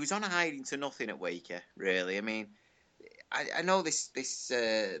 He was on a hiding to nothing at Waker, really. I mean, I know the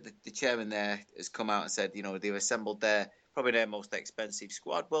chairman there has come out and said, they've assembled probably their most expensive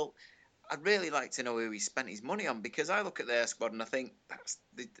squad. Well, I'd really like to know who he spent his money on, because I look at their squad and I think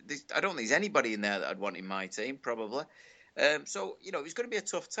I don't think there's anybody in there that I'd want in my team, probably. So it's going to be a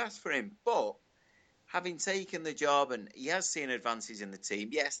tough task for him. But having taken the job, and he has seen advances in the team.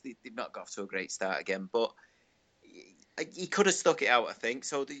 Yes, they've not got off to a great start again, but he could have stuck it out, I think.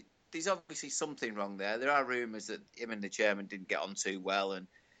 So there's obviously something wrong there. There are rumours that him and the chairman didn't get on too well, and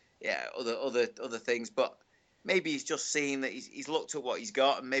other things, but maybe he's just seen that he's looked at what he's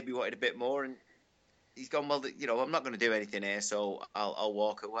got and maybe wanted a bit more, and he's gone, well, I'm not going to do anything here, so I'll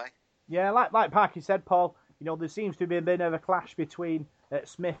walk away. Yeah, like Parky said, Paul, there seems to be a bit of a clash between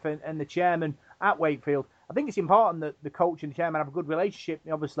Smith and the chairman at Wakefield. I think it's important that the coach and the chairman have a good relationship.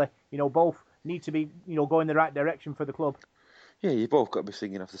 Obviously, both need to be, going the right direction for the club. Yeah, you both got to be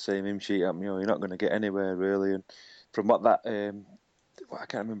singing off the same hymn sheet. You're not going to get anywhere really. And from what that, I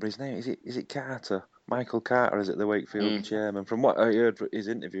can't remember his name. Is it Carter? Michael Carter, is it, the Wakefield chairman? From what I heard his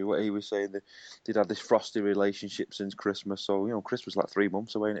interview, what he was saying, that they'd had this frosty relationship since Christmas. So Christmas like 3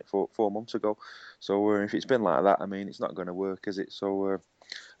 months away, ain't it? 4 months ago. So if it's been like that, I mean, it's not going to work, is it? So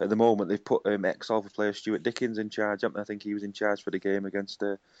at the moment, they've put ex-Salford player Stuart Dickens in charge. I think he was in charge for the game against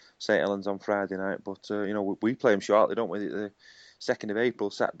St Helens on Friday night. But we play him shortly, don't we? The 2nd of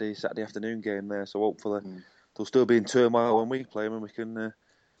April, Saturday afternoon game there. So hopefully they'll still be in turmoil when we play them, and we can.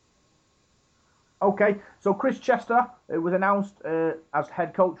 Okay, so Chris Chester was announced as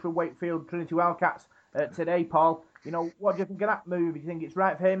head coach for Wakefield Trinity Wildcats today, Paul. What do you think of that move? Do you think it's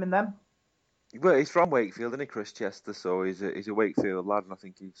right for him and them? Well, he's from Wakefield, isn't he, Chris Chester? So he's a Wakefield lad, and I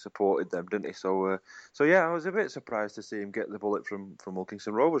think he supported them, didn't he? So yeah, I was a bit surprised to see him get the bullet from Hull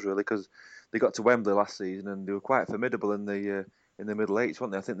Kingston Rovers, really, because they got to Wembley last season and they were quite formidable in the middle eights,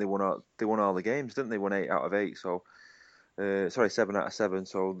 weren't they? I think they won all the games, didn't they? Won 8 out of 8. So Sorry, 7 out of 7.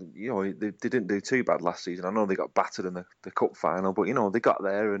 So they didn't do too bad last season. I know they got battered in the cup final, but they got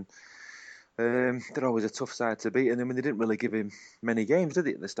there, and they're always a tough side to beat. And I mean, they didn't really give him many games, did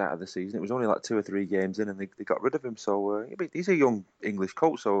they, at the start of the season? It was only like 2 or 3 games in, and they got rid of him. So he's a young English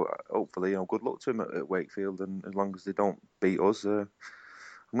coach, so hopefully, good luck to him at Wakefield. And as long as they don't beat us, I'm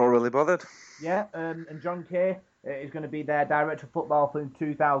not really bothered. Yeah, and John Kay is going to be their director of football for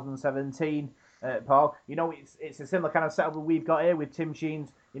 2017. Paul, it's a similar kind of setup that we've got here with Tim Sheens,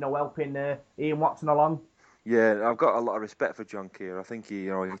 helping Ian Watson along. Yeah, I've got a lot of respect for John Keir. I think he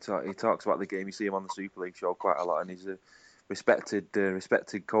talks about the game. You see him on the Super League show quite a lot, and he's a respected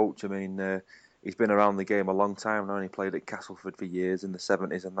coach. I mean, he's been around the game a long time now, and he played at Castleford for years in the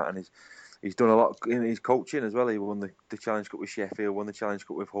 70s and that, and he's done a lot in his coaching as well. He won the Challenge Cup with Sheffield, won the Challenge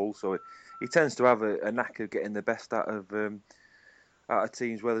Cup with Hull, so he tends to have a knack of getting the best out of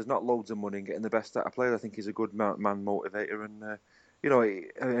teams where there's not loads of money and getting the best out of players. I think he's a good man motivator, and I mean,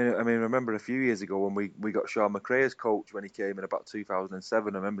 I remember a few years ago when we got Sean McRae as coach when he came in about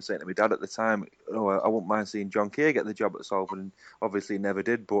 2007. I remember saying to my dad at the time, I wouldn't mind seeing John Keir get the job at Salford, and obviously he never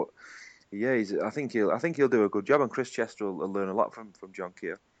did. But yeah, I think he'll do a good job, and Chris Chester will learn a lot from John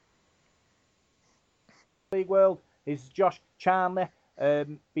Keir. League world is Josh Charnley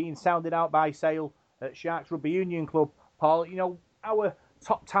being sounded out by Sale at Sharks Rugby Union Club. Paul, our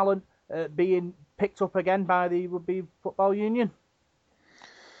top talent being picked up again by the Rugby Football Union.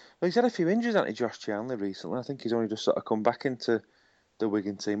 Well, he's had a few injuries, hasn't he, Josh Charnley, recently? I think he's only just sort of come back into the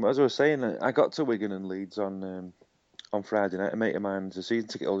Wigan team. But as I was saying, I got to Wigan and Leeds on Friday night. A mate of mine's a season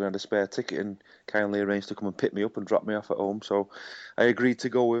ticket holder, had a spare ticket, and kindly arranged to come and pick me up and drop me off at home. So I agreed to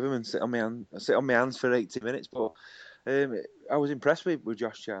go with him and sit on my hands for 80 minutes. But I was impressed with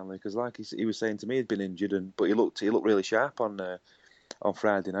Josh Charnley because, like he was saying to me, he'd been injured, but he looked really sharp on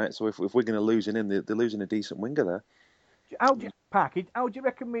Friday night. So if we're going to lose him, they're losing a decent winger there. How do you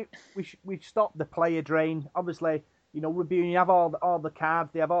reckon we stop the player drain? Obviously, Rugby Union have all the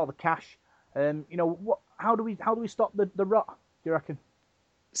cards, they have all the cash. How do we stop the rot? Do you reckon?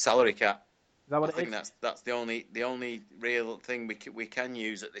 Salary cap. Is that what I think that's the only real thing we can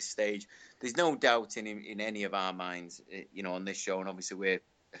use at this stage. There's no doubt in any of our minds, on this show, and obviously we're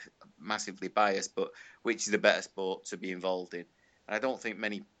massively biased, but which is the better sport to be involved in? And I don't think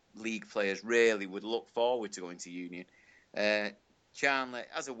many league players really would look forward to going to Union. Charnley,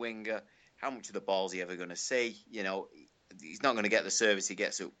 as a winger, how much of the ball is he ever going to see? He's not going to get the service he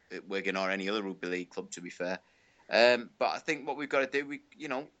gets at Wigan or any other rugby league club, to be fair. But I think what we've got to do,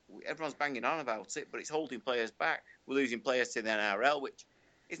 everyone's banging on about it, but it's holding players back. We're losing players to the NRL, which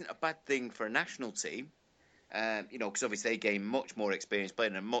isn't a bad thing for a national team. Because obviously they gain much more experience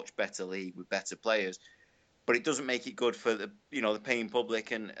playing in a much better league with better players. But it doesn't make it good for the paying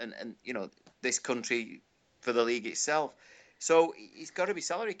public and this country for the league itself. So it's got to be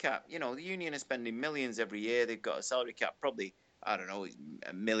salary cap. The Union is spending millions every year. They've got a salary cap probably, I don't know,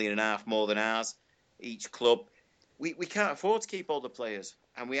 $1.5 million more than ours, each club. We can't afford to keep all the players,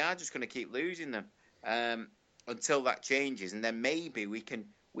 and we are just going to keep losing them until that changes. And then maybe we can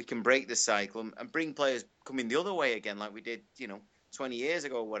break the cycle and bring players coming the other way again, like we did, 20 years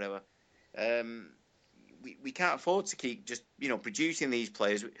ago or whatever. We can't afford to keep just, producing these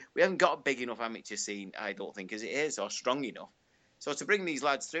players. We haven't got a big enough amateur scene, I don't think, as it is, or strong enough. So to bring these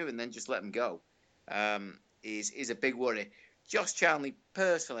lads through and then just let them go is a big worry. Josh Charnley,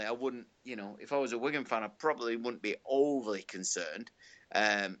 personally, I wouldn't, if I was a Wigan fan, I probably wouldn't be overly concerned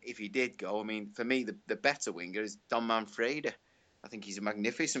if he did go. I mean, for me, the better winger is Don Manfreda. I think he's a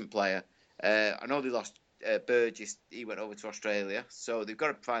magnificent player. I know they lost Burgess. He went over to Australia, so they've got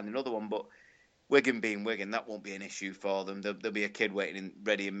to find another one, but Wigan being Wigan, that won't be an issue for them. There'll be a kid waiting,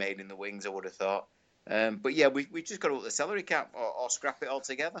 ready and made in the wings, I would have thought. But yeah, we just got to up the salary cap or scrap it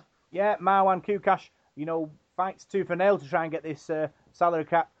altogether. Yeah, Marwan Kukash, fights tooth and nail to try and get this salary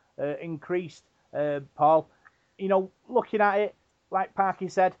cap increased, Paul. Looking at it, like Parky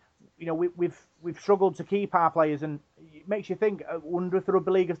said, we've struggled to keep our players, and it makes you think. I wonder if the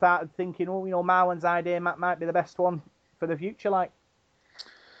Rugby League have started thinking, Marwan's idea might be the best one for the future, like.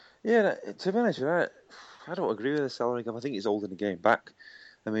 Yeah, to be honest, I don't agree with the salary cap. I think it's holding the game back.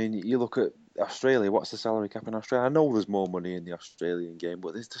 I mean, you look at Australia. What's the salary cap in Australia? I know there's more money in the Australian game,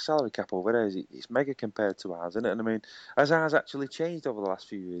 but there's the salary cap over there. It's mega compared to ours, isn't it? And I mean, has ours actually changed over the last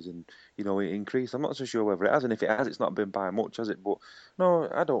few years and, it increased? I'm not so sure whether it has, and if it has, it's not been by much, has it? But no,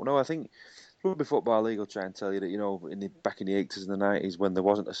 I don't know. I think Rugby Football League will try and tell you that, back in the 80s and the 90s when there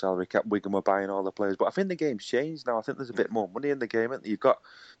wasn't a salary cap, Wigan were buying all the players. But I think the game's changed now. I think there's a bit more money in the game. You've got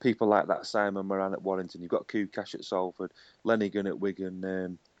people like that Simon Moran at Warrington. You've got Kukash at Salford, Lenigan at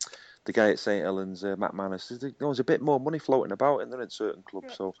Wigan. the guy at St Helens, Matt Manus, there's a bit more money floating about in there in certain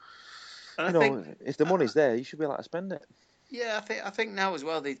clubs. So, And I you know, think, if the money's there, you should be able to spend it. yeah, I think now as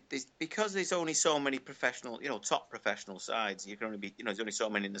well, because there's only so many professional, top professional sides. You can only be, there's only so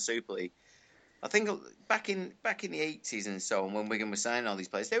many in the Super League. I think back in the 80s and so on, when Wigan was signing all these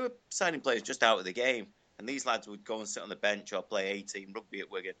players, they were signing players just out of the game, and these lads would go and sit on the bench or play 18 rugby at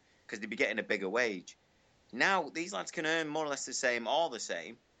Wigan because they'd be getting a bigger wage. Now these lads can earn more or less the same or the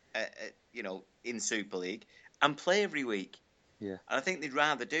same, in Super League and play every week. Yeah. And I think they'd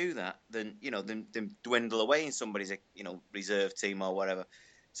rather do that than dwindle away in somebody's reserve team or whatever.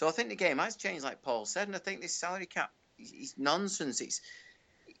 So I think the game has changed, like Paul said, and I think this salary cap is nonsense.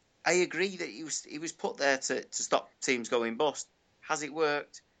 I agree that he was put there to stop teams going bust. Has it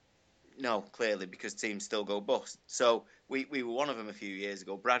worked? No, clearly, because teams still go bust. So we were one of them a few years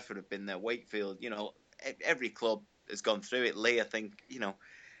ago. Bradford have been there. Wakefield, every club has gone through it. Lee, I think,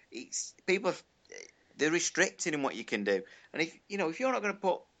 it's people. They're restricted in what you can do. And if you're not going to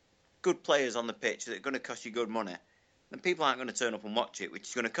put good players on the pitch that are going to cost you good money, then people aren't going to turn up and watch it, which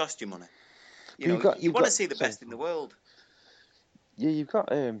is going to cost you money. You want to see the best in the world. Yeah, you've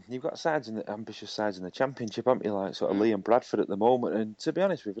got sides ambitious sides in the Championship, haven't you? Like sort of Lee and Bradford at the moment. And to be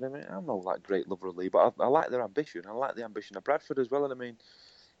honest with you, I mean, I'm not like great lover of Lee, but I like their ambition. I like the ambition of Bradford as well. And I mean,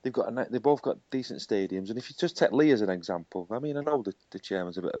 they've both got decent stadiums. And if you just take Lee as an example, I mean, I know the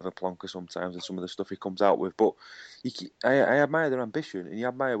chairman's a bit of a plonker sometimes and some of the stuff he comes out with, but I admire their ambition and you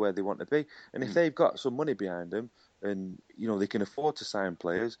admire where they want to be. And if they've got some money behind them and they can afford to sign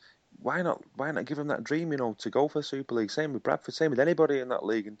players, why not give them that dream, to go for Super League? Same with Bradford, same with anybody in that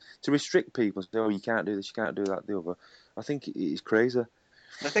league, and to restrict people, say, oh, you can't do this, you can't do that, the other. I think it's crazy.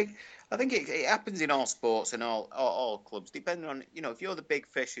 I think it happens in all sports and all clubs, depending on if you're the big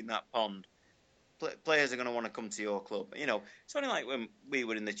fish in that pond, players are going to want to come to your club. It's only like when we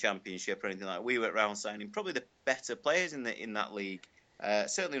were in the Championship or anything like that. We were at round signing probably the better players in that league.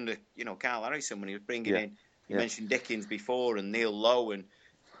 Certainly under Carl Harrison when he was bringing in. You mentioned Dickens before and Neil Lowe and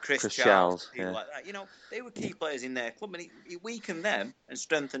Chris Charles, people like that. They were key players in their club, and it weakened them and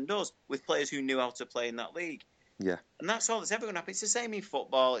strengthened us with players who knew how to play in that league. Yeah. And that's all that's ever going to happen. It's the same in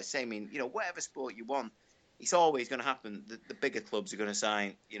football. It's the same in whatever sport you want. It's always going to happen. The bigger clubs are going to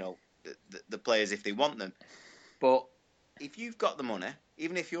sign the players if they want them. But if you've got the money,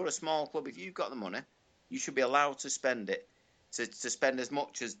 even if you're a small club, if you've got the money, you should be allowed to spend it. To spend as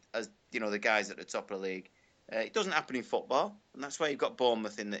much as the guys at the top of the league. It doesn't happen in football, and that's why you've got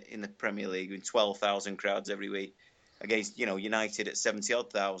Bournemouth in the Premier League with 12,000 crowds every week against United at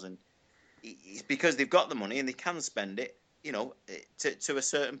 70,000. It's because they've got the money and they can spend it, to a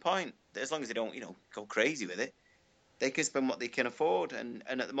certain point. As long as they don't, go crazy with it, they can spend what they can afford. And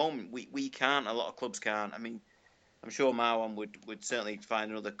at the moment, we can't. A lot of clubs can't. I mean, I'm sure Marwan would certainly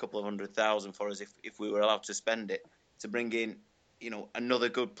find another couple of 100,000 for us if we were allowed to spend it to bring in, another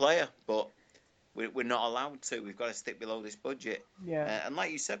good player, but. We're not allowed to. We've got to stick below this budget. Yeah. And like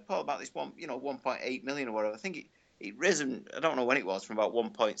you said, Paul, about this 1.8 million or whatever. I think it risen. I don't know when it was from about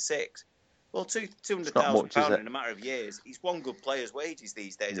 1.6. Well, £200,000 in a matter of years. It's one good player's wages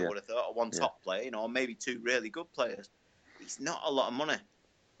these days. I would have thought, or one top player, or maybe two really good players. It's not a lot of money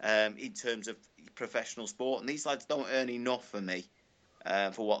in terms of professional sport, and these lads don't earn enough for me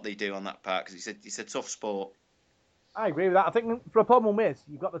for what they do on that part because it's a tough sport. I agree with that. I think for a problem is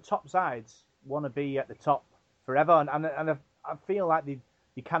you've got the top sides want to be at the top forever, and I feel like they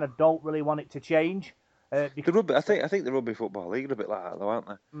kind of don't really want it to change. The rugby, I think the rugby football league are a bit like that, though,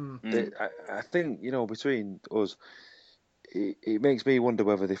 aren't they? I think between us, it makes me wonder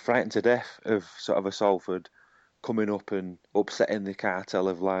whether they're frightened to death of sort of a Salford coming up and upsetting the cartel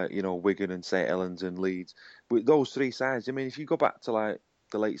of Wigan and St Helens and Leeds. But those three sides, I mean, if you go back to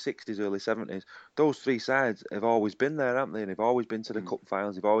the late 60s, early 70s, those three sides have always been there, haven't they? And they've always been to the cup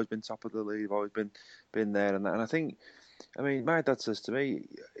finals, they've always been top of the league, they've always been there. And I think, I mean, my dad says to me,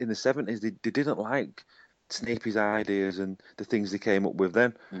 in the 70s, they didn't like Snape's ideas and the things they came up with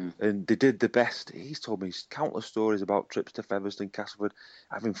then. And they did the best. He's told me countless stories about trips to Featherstone, Castleford,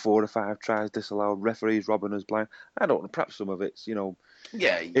 having 4 or 5 tries disallowed, referees robbing us blind. I don't know, perhaps some of it's, him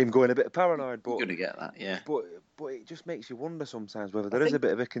going a bit paranoid. But you're going to get that, yeah. But it just makes you wonder sometimes whether there is a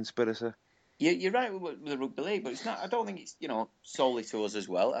bit of a conspiracy. You're right with the rugby league, but it's not. I don't think it's solely to us as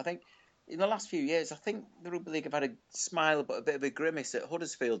well. I think in the last few years, I think the rugby league have had a smile but a bit of a grimace at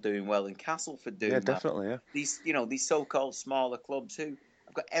Huddersfield doing well and Castleford doing well. Yeah, definitely. Yeah. These so-called smaller clubs who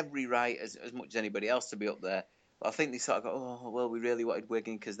have got every right as much as anybody else to be up there. But I think they sort of go, oh well, we really wanted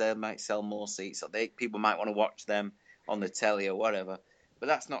Wigan because they might sell more seats, or people might want to watch them on the telly or whatever. But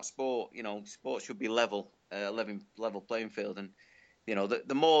that's not sport. Sport should be level playing field. And You know,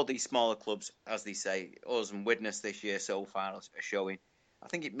 the more these smaller clubs, as they say, us and Widnes this year so far are showing, I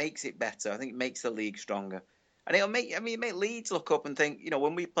think it makes it better. I think it makes the league stronger. And it'll make, make Leeds look up and think,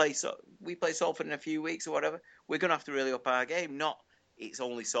 when we play Salford in a few weeks or whatever, we're going to have to really up our game. Not it's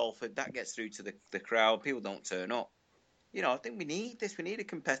only Salford that gets through to the crowd. People don't turn up. I think we need this. We need a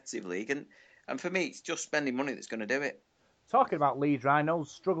competitive league, and for me, it's just spending money that's going to do it. Talking about Leeds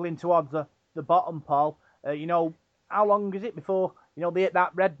Rhinos struggling towards the bottom, Paul. How long is it before they hit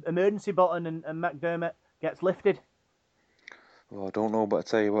that red emergency button and McDermott gets lifted? Well, I don't know, but I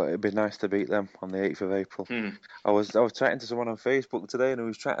tell you what, it'd be nice to beat them on the 8th of April. I was chatting to someone on Facebook today, and I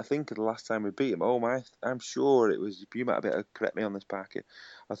was trying to think of the last time we beat them. I'm sure it was. You might be able to correct me on this, Parker.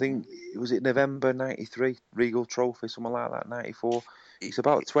 I think was it November '93, Regal Trophy, something like that. '94. It's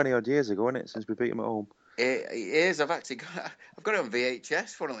about 20 odd years ago, isn't it, since we beat them at home? It is. I've got it on VHS.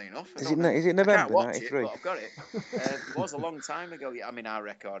 Funnily enough, is it November '93? I've got it. It was a long time ago. I mean, our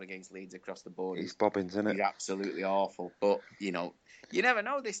record against Leeds across the board is bobbins, isn't it? It's absolutely awful. But you never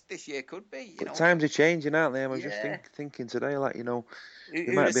know. This year could be. But times are changing, aren't they? I was just thinking today, Who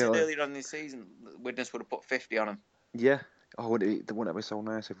would have said earlier on this season, Widnes would have put 50 on them. Yeah. Oh, wouldn't that be so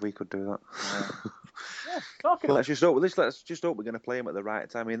nice if we could do that? Well, let's just hope we're going to play him at the right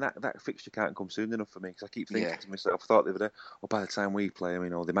time. I mean, that fixture can't come soon enough for me, because I keep thinking to myself, I thought the other day, by the time we play him,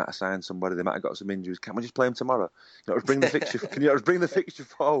 they might have signed somebody, they might have got some injuries. Can't we just play him tomorrow? Bring the fixture. Can you bring the fixture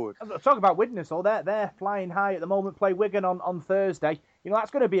forward? Talk about Widnes, though. They're flying high at the moment. Play Wigan on Thursday.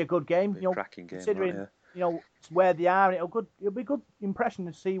 That's going to be a good game. Cracking game, considering where they are. It'll be a good impression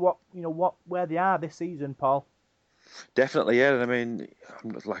to see where they are this season, Paul. Definitely, yeah. And I mean,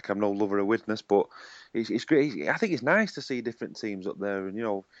 I'm no lover of Widnes, but it's great. I think it's nice to see different teams up there,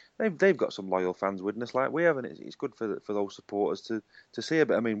 and they've got some loyal fans, Widnes, like we have, and it's good for those supporters to see a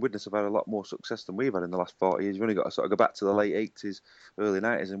bit. I mean, Widnes have had a lot more success than we've had in the last 40 years. You've only got to sort of go back to the late 80s, early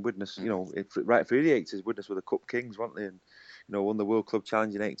 90s, and Widnes, right through the 80s, Widnes were the Cup Kings, weren't they? And won the World Club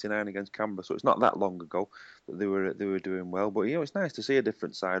Challenge in '89 against Canberra, so it's not that long ago that they were doing well. But it's nice to see a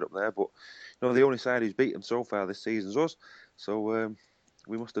different side up there. But the only side who's beat them so far this season's us. So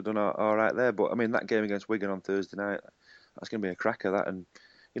we must have done all right there. But I mean, that game against Wigan on Thursday night, that's going to be a cracker. That, and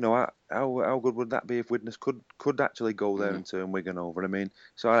how good would that be if Widnes could actually go there and turn Wigan over? I mean,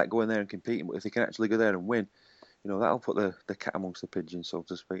 it's all right going there and competing, but if they can actually go there and win, that'll put the cat amongst the pigeons, so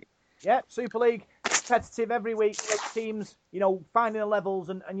to speak. Yeah, Super League, competitive every week, teams, finding the levels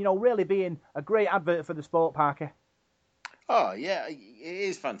and really being a great advert for the sport, Parker. Oh, yeah, it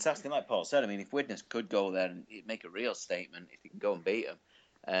is fantastic. Like Paul said, I mean, if Widnes could go there and make a real statement, if they can go and beat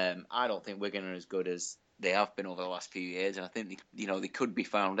them, I don't think Wigan are as good as they have been over the last few years, and I think they could be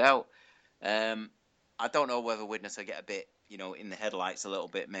found out. I don't know whether Widnes will get a bit, in the headlights a little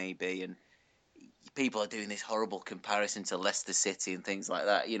bit, maybe, and people are doing this horrible comparison to Leicester City and things like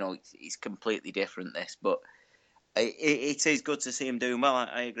that. It's completely different, this, but it is good to see him doing well.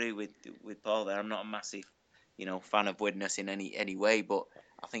 I agree with Paul there. I'm not a massive, fan of Widnes in any way, but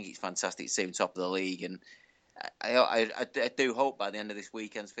I think it's fantastic to see him top of the league, and I do hope by the end of this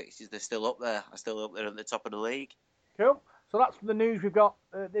weekend's fixtures they're still up there. Are still up there at the top of the league. Cool. So that's the news we've got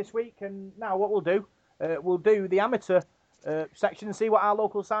this week, and now what we'll do the amateur section and see what our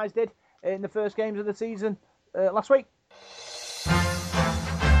local sides did in the first games of the season last week.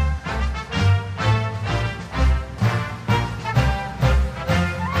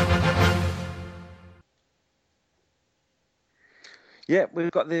 Yeah,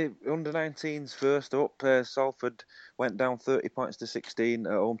 we've got the under-19s first up. Salford went down 30 points to 16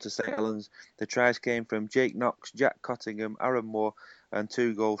 at home to St Helens. The tries came from Jake Knox, Jack Cottingham, Aaron Moore, and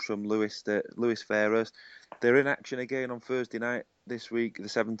 2 goals from Lewis Fairhurst. They're in action again on Thursday night this week, the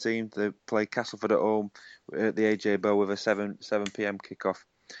 17th. They play Castleford at home at the AJ Bell with a 7 p.m. kickoff.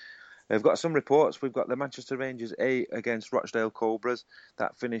 We've got some reports. We've got the Manchester Rangers A against Rochdale Cobras.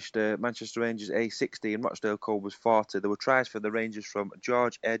 That finished Manchester Rangers A 60 and Rochdale Cobras 40. There were tries for the Rangers from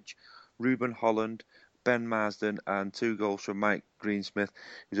George Edge, Ruben Holland, Ben Marsden, and 2 goals from Mike Greensmith.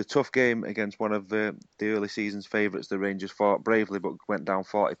 It was a tough game against one of the early season's favourites. The Rangers fought bravely but went down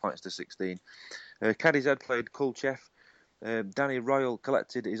 40 points to 16. Caddy's Head played Kulchev. Danny Royal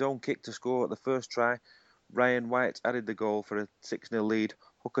collected his own kick to score at the first try. Ryan White added the goal for a 6-0 lead.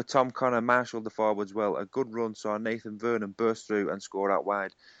 Hooker Tom Connor marshalled the forwards well. A good run saw Nathan Vernon burst through and score out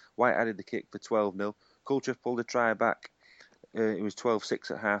wide. White added the kick for 12-0. Kulchev pulled a try back. It was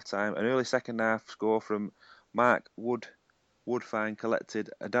 12-6 at half-time. An early second-half score from Mark Woodfine collected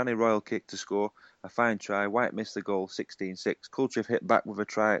a Danny Royal kick to score. A fine try. White missed the goal, 16-6. Kulchev hit back with a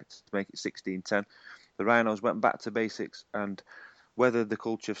try to make it 16-10. The Rhinos went back to basics and weathered the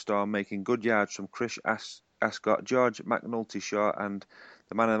Kulchev storm, making good yards from Chris Ascot, George McNulty-Shaw, and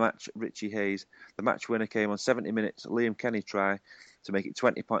the man of the match, Richie Hayes. The match winner came on 70 minutes. Liam Kenny try to make it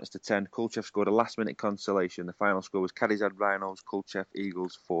 20 points to 10. Kulchev scored a last-minute consolation. The final score was Cadizad Rhinos, Kulchev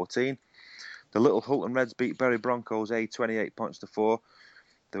Eagles 14. The Little Hulton Reds beat Bury Broncos A 28 points to 4.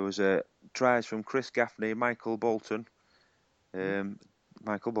 There was tries from Chris Gaffney, Michael Bolton.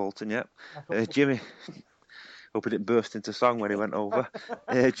 Michael Bolton, yeah. Jimmy... Hope he didn't burst into song when he went over.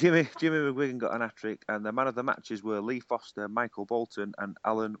 Jimmy McGuigan got an hat-trick, and the man of the matches were Lee Foster, Michael Bolton, and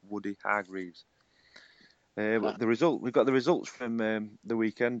Alan Woody Hargreaves. We've got the results from the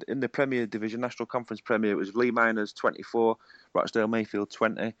weekend. In the Premier Division, National Conference Premier, it was Lee Miners 24, Rochdale Mayfield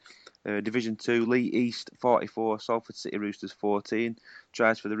 20. Division 2, Lee East 44, Salford City Roosters 14.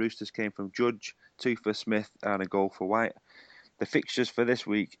 Tries for the Roosters came from Judge, 2 for Smith, and a goal for White. The fixtures for this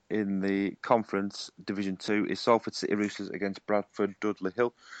week in the Conference Division 2 is Salford City Roosters against Bradford Dudley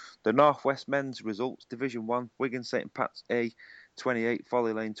Hill. The North West men's results, Division 1, Wigan St Pat's A 28,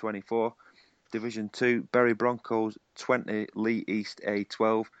 Folly Lane 24. Division 2, Bury Broncos 20, Lee East A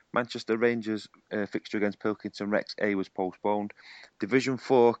 12. Manchester Rangers fixture against Pilkington Rex A was postponed. Division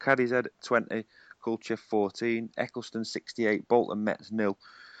 4, Cadizhead 20, Kulchev 14, Eccleston 68, Bolton Mets 0.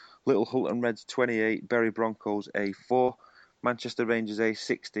 Little Hulton Reds 28, Bury Broncos A 4. Manchester Rangers A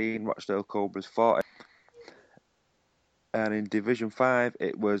 16, Rochdale Cobras 40. And in Division 5,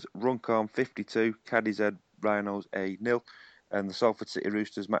 it was Runcorn 52, Cadizhead Rhinos A 0. And the Salford City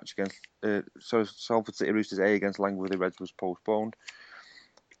Roosters match against Salford City Roosters A against Langworthy Reds was postponed.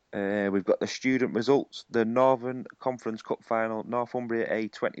 We've got the student results. The Northern Conference Cup final, Northumbria A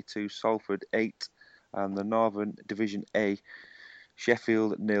 22, Salford 8. And the Northern Division A,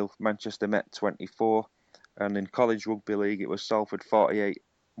 Sheffield 0, Manchester Met 24. And in College Rugby League, it was Salford 48,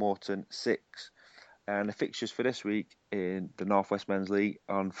 Morton 6. And the fixtures for this week in the North West Men's League,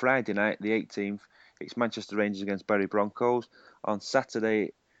 on Friday night, the 18th, it's Manchester Rangers against Bury Broncos. On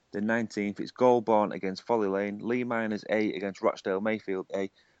Saturday, the 19th, it's Goulburn against Folly Lane, Lee Miners A against Rochdale Mayfield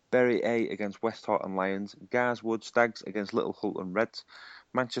A, Bury A against West Horton Lions, Garswood Stags against Little Hulton Reds,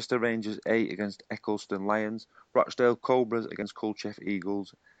 Manchester Rangers A against Eccleston Lions, Rochdale Cobras against Kulchev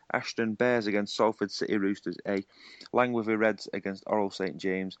Eagles, Ashton Bears against Salford City Roosters A, Langworthy Reds against Oral St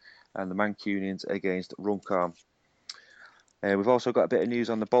James, and the Mancunians against Runcorn. We've also got a bit of news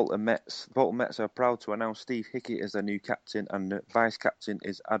on the Bolton Mets. The Bolton Mets are proud to announce Steve Hickey as their new captain, and the vice-captain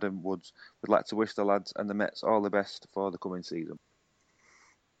is Adam Woods. We'd like to wish the lads and the Mets all the best for the coming season.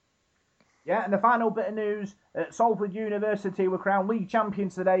 Yeah, and the final bit of news, Salford University were crowned league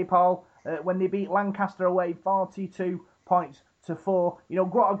champions today, Paul, when they beat Lancaster away 42 points to 4. You know,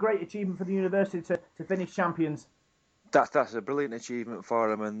 what a great achievement for the university to finish champions. That's a brilliant achievement for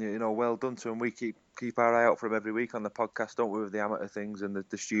them, and you know, well done to them. We keep our eye out for them every week on the podcast, don't we, with the amateur things and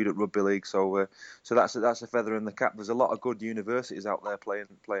the student rugby league. So that's a feather in the cap. There's a lot of good universities out there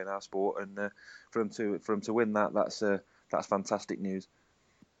playing our sport, and for them to win that's fantastic news.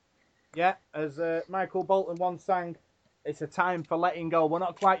 Yeah, as Michael Bolton once sang, it's a time for letting go. We're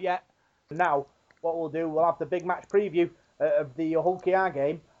not quite yet. Now, what we'll do, we'll have the big match preview of the Hull KR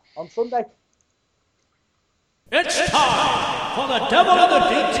game on Sunday. It's time for the Devil in the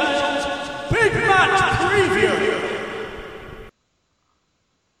Details Big Match Preview.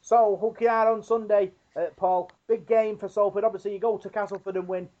 So, Hull KR on Sunday, Paul. Big game for Salford. Obviously, you go to Castleford and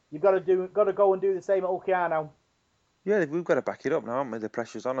win. You've got to go and do the same at Hull KR now. Yeah, we've got to back it up now, haven't we? The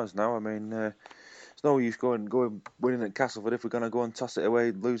pressure's on us now. I mean, it's no use going winning at Castleford if we're going to go and toss it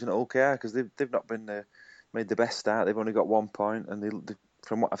away losing at Hull KR, because they've not been made the best start. They've only got 1 point, and they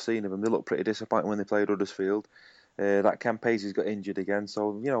from what I've seen of them, they look pretty disappointing when they played Huddersfield. That Campasi's got injured again,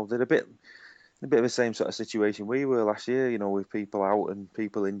 so you know they're a bit of the same sort of situation we were last year. You know, with people out and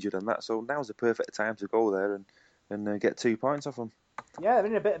people injured and that. So now's the perfect time to go there and get 2 points off them. Yeah,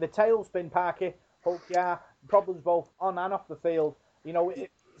 they're in a bit of a tailspin, Parky. Hull KR, problems both on and off the field. You know,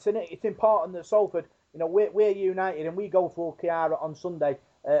 it's important that Salford, you know, we're united and we go to Hull KR on Sunday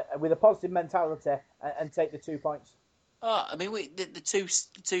with a positive mentality and take the 2 points. Oh, I mean, the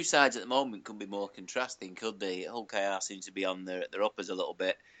two sides at the moment couldn't be more contrasting, could they? Hull KR seems to be on their uppers a little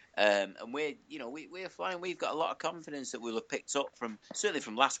bit, and we're flying. We've got a lot of confidence that we'll have picked up certainly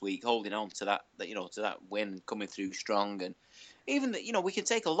from last week, holding on to that win, coming through strong, and even that we can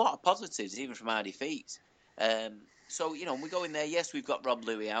take a lot of positives even from our defeats. So we go in there. Yes, we've got Rob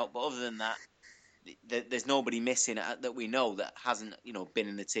Louis out, but other than that, there's nobody missing that we know that hasn't been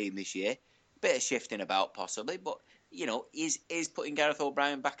in the team this year. Bit of shifting about possibly, but. Is putting Gareth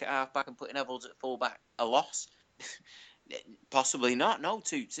O'Brien back at half-back and putting Evalds at full-back a loss? Possibly not. No,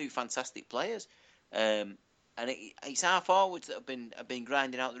 two fantastic players. And And it's our forwards that have been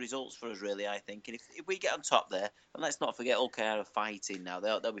grinding out the results for us, really, I think. And if we get on top there, and let's not forget OKR are fighting now.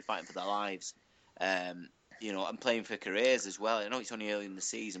 They'll be fighting for their lives, and playing for careers as well. I know it's only early in the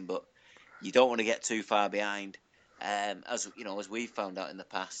season, but you don't want to get too far behind, as we've found out in the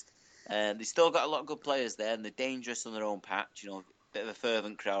past. They've still got a lot of good players there, and they're dangerous on their own patch. Bit of a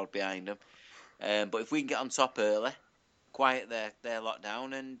fervent crowd behind them. But if we can get on top early, quiet their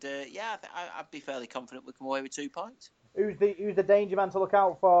lockdown, and I'd be fairly confident we come away with 2 points. Who's the danger man to look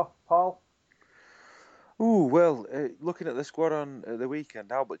out for, Paul? Ooh, well, looking at the squad on the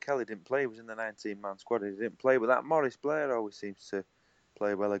weekend, Albert Kelly didn't play. He was in the 19-man squad. He didn't play, but that Morris Blair always seems to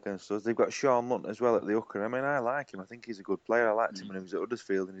play well against us. They've got Sean Lunt as well at the hooker. I mean, I like him. I think he's a good player. I liked him when he was at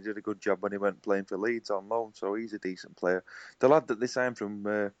Huddersfield, and he did a good job when he went playing for Leeds on loan, so he's a decent player. The lad that they signed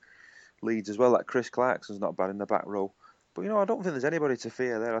from Leeds as well, that Chris Clarkson's not bad in the back row. But, I don't think there's anybody to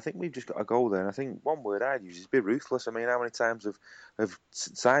fear there. I think we've just got to go there. And I think one word I'd use is be ruthless. I mean, how many times have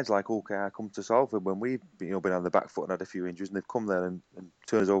sides like OKR come to Salford when we've been on the back foot and had a few injuries, and they've come there and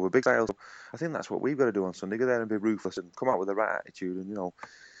turned us over big styles. I think that's what we've got to do on Sunday. Go there and be ruthless and come out with the right attitude and,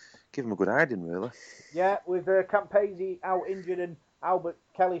 give them a good hiding, really. Yeah, with Campese out injured and Albert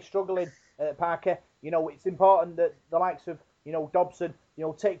Kelly struggling, Parker, it's important that the likes of, Dobson,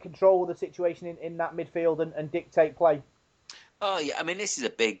 take control of the situation in that midfield and dictate play. Oh yeah, I mean this is a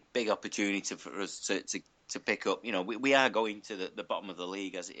big opportunity for us to pick up. We are going to the bottom of the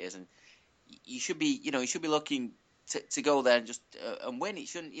league as it is, and you should be looking to go there and just and win. It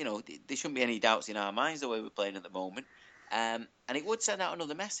shouldn't there shouldn't be any doubts in our minds the way we're playing at the moment. And it would send out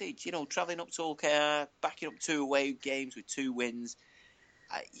another message. Travelling up to OKR, backing up 2 away games with 2 wins.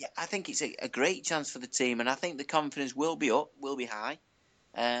 I think it's a great chance for the team, and I think the confidence will be up, will be high.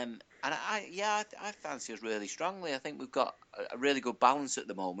 And I fancy us really strongly. I think we've got a really good balance at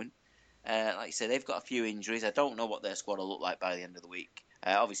the moment. Like you say, they've got a few injuries. I don't know what their squad will look like by the end of the week.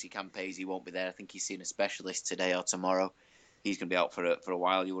 Obviously, Campese won't be there. I think he's seen a specialist today or tomorrow. He's going to be out for a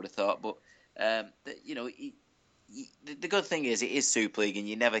while, you would have thought. But, the good thing is it is Super League and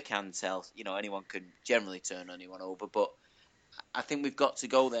you never can tell. Anyone can generally turn anyone over. But I think we've got to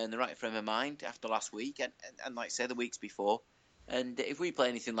go there in the right frame of mind after last week and like I say, the weeks before. And if we play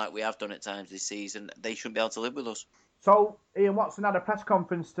anything like we have done at times this season, they shouldn't be able to live with us. So, Ian Watson had a press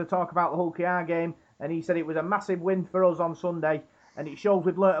conference to talk about the Hull KR game, and he said it was a massive win for us on Sunday, and it shows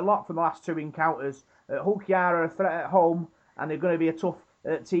we've learnt a lot from the last 2 encounters. Hull KR are a threat at home, and they're going to be a tough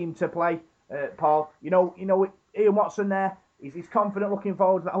team to play, Paul. Ian Watson there, he's confident looking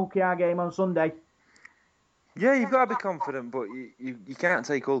forward to the Hull KR game on Sunday. Yeah, you've got to be confident, but you can't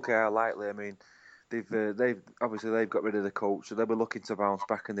take Hull KR lightly. I mean, they've obviously got rid of the coach, so they were looking to bounce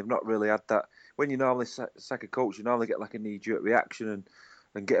back, and they've not really had that. When you normally sack a coach, you normally get like a knee-jerk reaction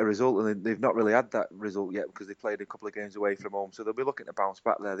and get a result, and they've not really had that result yet because they played a couple of games away from home, so they'll be looking to bounce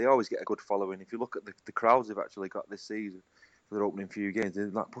back there. They always get a good following. If you look at the crowds they've actually got this season for their opening few games, they're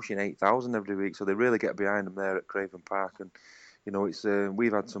like pushing 8,000 every week, so they really get behind them there at Craven Park, and it's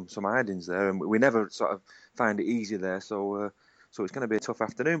we've had some hidings there, and we never sort of find it easy there, so it's going to be a tough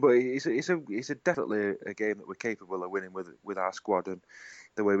afternoon, but it's definitely a game that we're capable of winning with our squad, and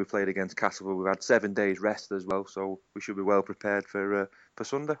the way we played against Castleford, we've had 7 days rest as well, so we should be well prepared for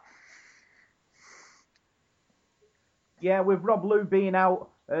Sunday. Yeah, with Rob Lew being out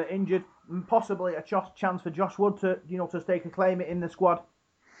injured, possibly a chance for Josh Wood to stake a claim in the squad.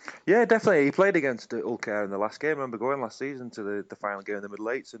 Yeah, definitely. He played against Hull KR in the last game. I remember going last season to the final game in the Middle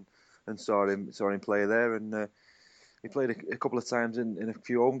Eights and saw him play there, and he played a couple of times in a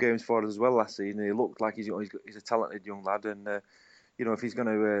few home games for us as well last season. He looked like he's a talented young lad, and if he's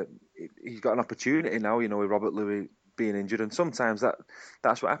he's got an opportunity now. With Robert Louis being injured, and sometimes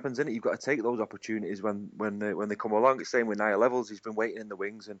that's what happens, isn't it? You've got to take those opportunities when they come along. It's the same with Niall Levels. He's been waiting in the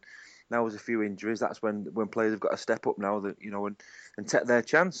wings, and now there's a few injuries. That's when players have got to step up now, that and take their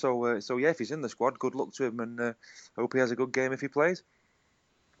chance. So yeah, if he's in the squad, good luck to him, and I hope he has a good game if he plays.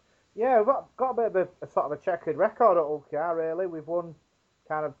 Yeah, we've got a bit of a sort of a checkered record at Hull KR, really. We've won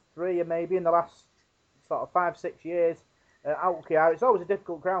kind of 3 maybe in the last sort of 5-6 years at Hull KR. It's always a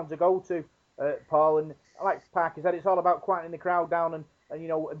difficult ground to go to, Paul, and like Parker said, it's all about quieting the crowd down and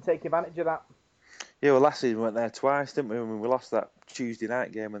take advantage of that. Yeah, well, last season we went there twice, didn't we? I mean, we lost that Tuesday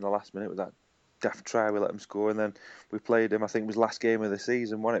night game in the last minute with that daft try we let them score, and then we played him. I think it was last game of the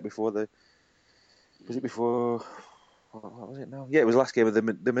season. Won it before the. Was it before? What was it now? Yeah, it was last game of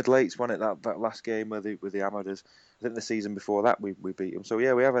the Middle Eights, wasn't it? That last game with the Amateurs. I think the season before that we beat them. So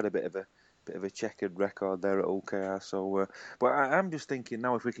yeah, we have had a bit of a checkered record there at Hull KR. So, but I'm just thinking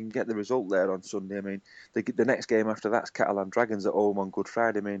now if we can get the result there on Sunday. I mean, the next game after that's Catalan Dragons at home on Good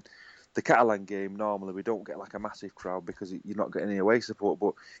Friday. I mean, the Catalan game, normally we don't get like a massive crowd because you're not getting any away support.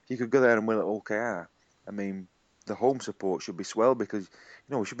 But if you could go there and win at OKR, I mean, the home support should be swell because,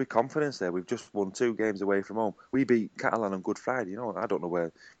 we should be confident there. We've just won 2 games away from home. We beat Catalan on Good Friday. I don't know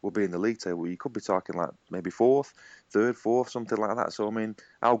where we'll be in the league table. You could be talking like maybe 4th, 3rd, 4th, something like that. So, I mean,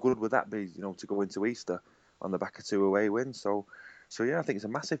 how good would that be, to go into Easter on the back of 2 away wins? So yeah, I think it's a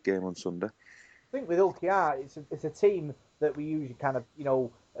massive game on Sunday. I think with OKR, it's a team that we usually kind of,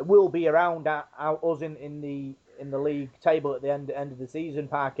 will be around us in the league table at the end of the season,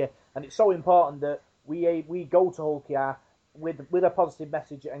 Parker. And it's so important that we go to OKR with a positive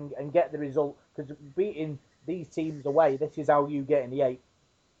message and get the result, because beating these teams away, this is how you get in the 8.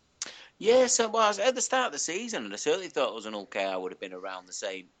 Yeah, so at the start of the season, and I certainly thought us and OKR would have been around the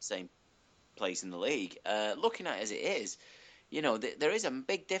same place in the league. Looking at it as it is, there is a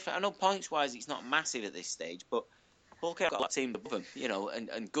big difference. I know points-wise it's not massive at this stage, but Hull have got a lot of teams above them,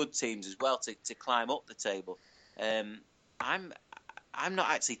 and good teams as well to climb up the table. I'm not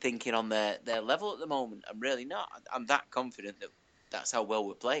actually thinking on their level at the moment. I'm really not. I'm that confident that that's how well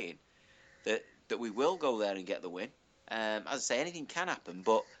we're playing, that we will go there and get the win. As I say, anything can happen,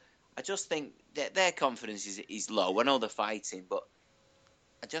 but I just think that their confidence is low. I know they're fighting, but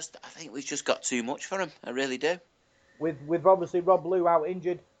I think we've just got too much for them. I really do. With obviously Rob Blue out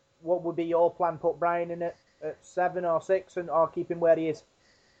injured, what would be your plan? Put Brian in at 7 or 6 or keep him where he is?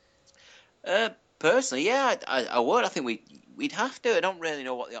 Personally, yeah, I would. I think we'd have to. I don't really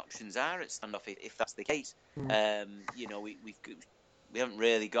know what the options are at standoff if that's the case. We haven't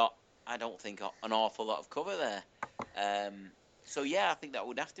really got, I don't think, an awful lot of cover there. So yeah, I think that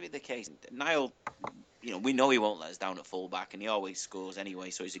would have to be the case. Niall, we know he won't let us down at fullback, and he always scores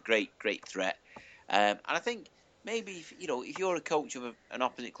anyway. So he's a great threat. And I think maybe if you're a coach of an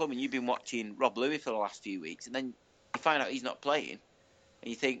opposite club and you've been watching Rob Louis for the last few weeks, and then you find out he's not playing, and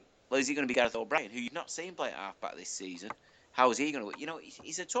you think, well, is he going to be Gareth O'Brien, who you've not seen play at halfback this season? How is he going to?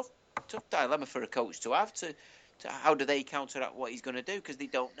 He's a tough dilemma for a coach to have. To how do they counteract what he's going to do, because they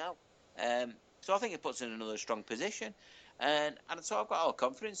don't know. So I think it puts him in another strong position, and so I've got all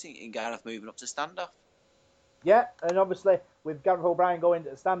confidence in Gareth moving up to standoff. Yeah, and obviously with Gareth O'Brien going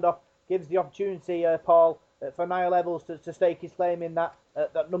to the standoff, gives the opportunity, Paul, for Niall Evalds to stake his claim in that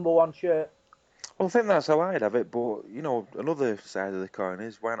number 1 shirt. Well, I think that's how I'd have it, but, another side of the coin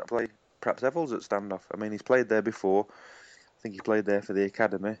is why not play perhaps Evalds at standoff? I mean, he's played there before. I think he played there for the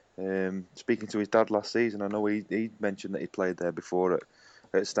academy. Speaking to his dad last season, I know he mentioned that he played there before at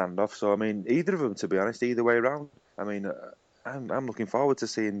standoff. So, I mean, either of them, to be honest, either way around. I mean, I'm looking forward to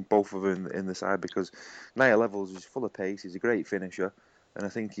seeing both of them in the side, because Niall Evalds is full of pace. He's a great finisher. And I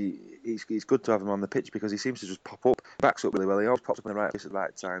think it's good to have him on the pitch because he seems to just pop up, backs up really well. He always pops up in the right place at the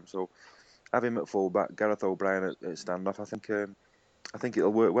right time. So, have him at fullback, Gareth O'Brien at standoff. I think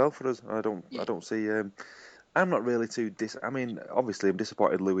it'll work well for us. I don't see. I'm not really too I mean, obviously I'm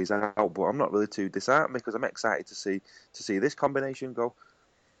disappointed Louis is out, but I'm not really too disheartened because I'm excited to see this combination go.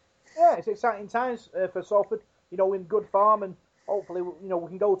 Yeah, it's exciting times for Salford. In good form, and hopefully we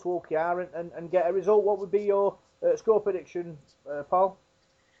can go to OKR and get a result. What would be your score prediction, Paul?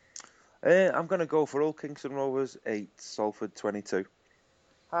 I'm going to go for Hull Kingston Rovers 8, Salford 22.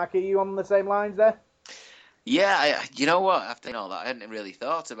 Harky, are you on the same lines there? Yeah, you know what? After all that, I hadn't really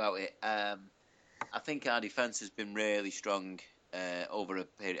thought about it. I think our defence has been really strong over a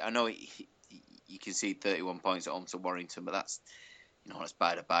period. I know you can see 31 points at home to Warrington, but that's that's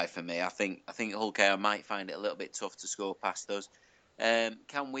by the by for me. I think Hull KR might find it a little bit tough to score past us.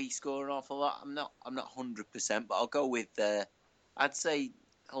 Can we score an awful lot? I'm not 100%, but I'll go with I'd say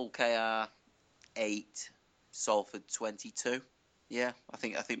Hull KR 8, Salford 22. Yeah, I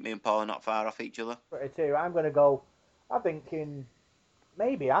think me and Paul are not far off each other. 22. I'm going to go.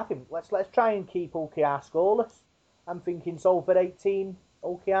 let's try and keep OKR scoreless. I'm thinking Salford 18,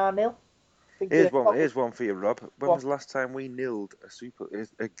 OKR 0. Here's one for you, Rob. When was the last time we nilled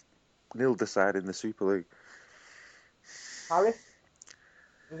nilled the side in the Super League? Paris?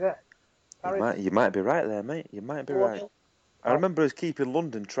 Is it? Paris? You might be right there, mate. You might be right. I remember us keeping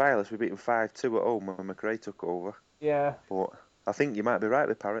London trialists. We beat them 5-2 at home when McRae took over. Yeah. But I think you might be right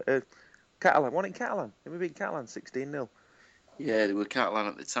with Paris. Catalan, wasn't it Catalan? Did we beat Catalan 16-0? Yeah, they were Catalan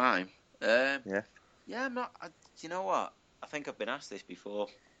at the time. Yeah, I'm not. You know what? I think I've been asked this before.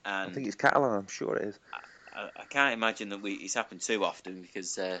 And I think it's Catalan, I'm sure it is. I can't imagine that it's happened too often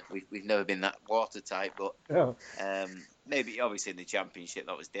because we've never been that watertight. But maybe obviously in the Championship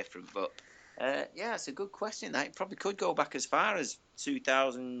that was different. But it's a good question. That probably could go back as far as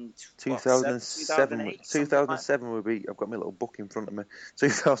 2007. 2007 we beat. I've got my little book in front of me.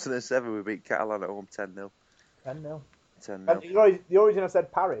 2007 we beat Catalan at home 10-0. 10-0. 10-0. And the origin I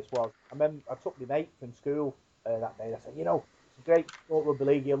said Paris was, I took my mate from school that day. And I said, it's a great sport, rugby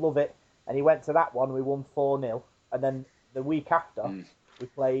league. You'll love it. And he went to that one. We won 4-0. And then the week after, we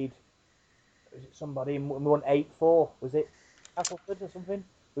played. Was it somebody? And we won 8-4. Was it Castleford or something?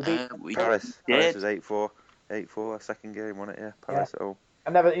 We beat Paris. Paris was 8-4. 8-4. Second game, wasn't it? Yeah. Paris at home.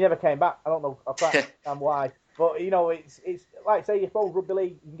 He never came back. I don't know. I can't understand why. But it's like say you suppose rugby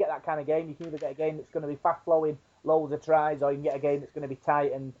league. You can get that kind of game. You can either get a game that's going to be fast flowing, loads of tries, or you can get a game that's going to be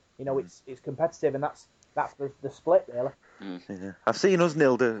tight and it's competitive, and that's the split really. Yeah. I've seen us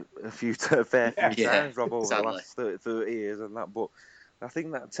nailed a few fair few times, Rob, over sadly. the last 30 years and that. But I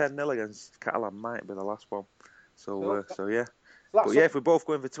think that 10-0 against Catalan might be the last one. So yeah. But yeah, if we're both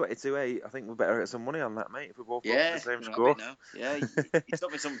going for 22-8, I think we better get some money on that, mate. If we're both going for the same score. Yeah, it's got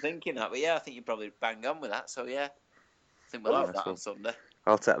me some thinking that, but yeah, I think you're probably bang on with that. So yeah, I think we'll have that on Sunday.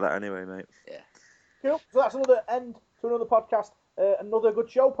 I'll take that anyway, mate. Yeah. Cool. So that's another end to another podcast. Another good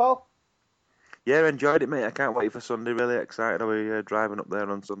show, Paul. Yeah, enjoyed it, mate. I can't wait for Sunday. Really excited. I'll be driving up there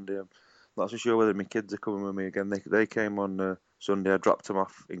on Sunday. I'm not so sure whether my kids are coming with me again. They came on Sunday. I dropped them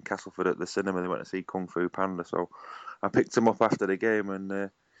off in Castleford at the cinema. They went to see Kung Fu Panda, so I picked them up after the game, and I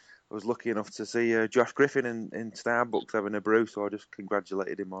was lucky enough to see Josh Griffin in Starbucks having a brew. So I just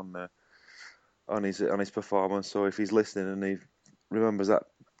congratulated him on his performance. So if he's listening and he remembers that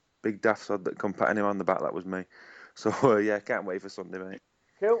big daft sod that come patting him on the back, that was me. So yeah, can't wait for Sunday, mate.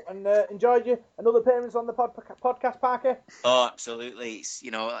 Cool, and enjoyed you another appearance on the podcast, Parker? Oh, absolutely.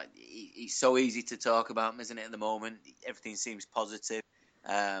 It's so easy to talk about, isn't it? At the moment, everything seems positive.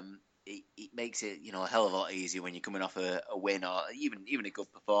 It makes it a hell of a lot easier when you're coming off a win or even a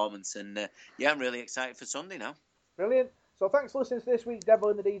good performance. And I'm really excited for Sunday now. Brilliant. So thanks for listening to this week's Devil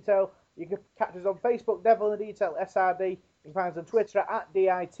in the Detail. You can catch us on Facebook, Devil in the Detail SRD. You can find us on Twitter at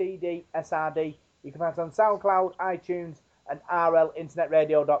DITDSRD. You can find us on SoundCloud, iTunes, and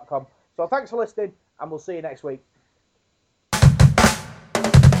RLInternetradio.com. So thanks for listening, and we'll see you next week.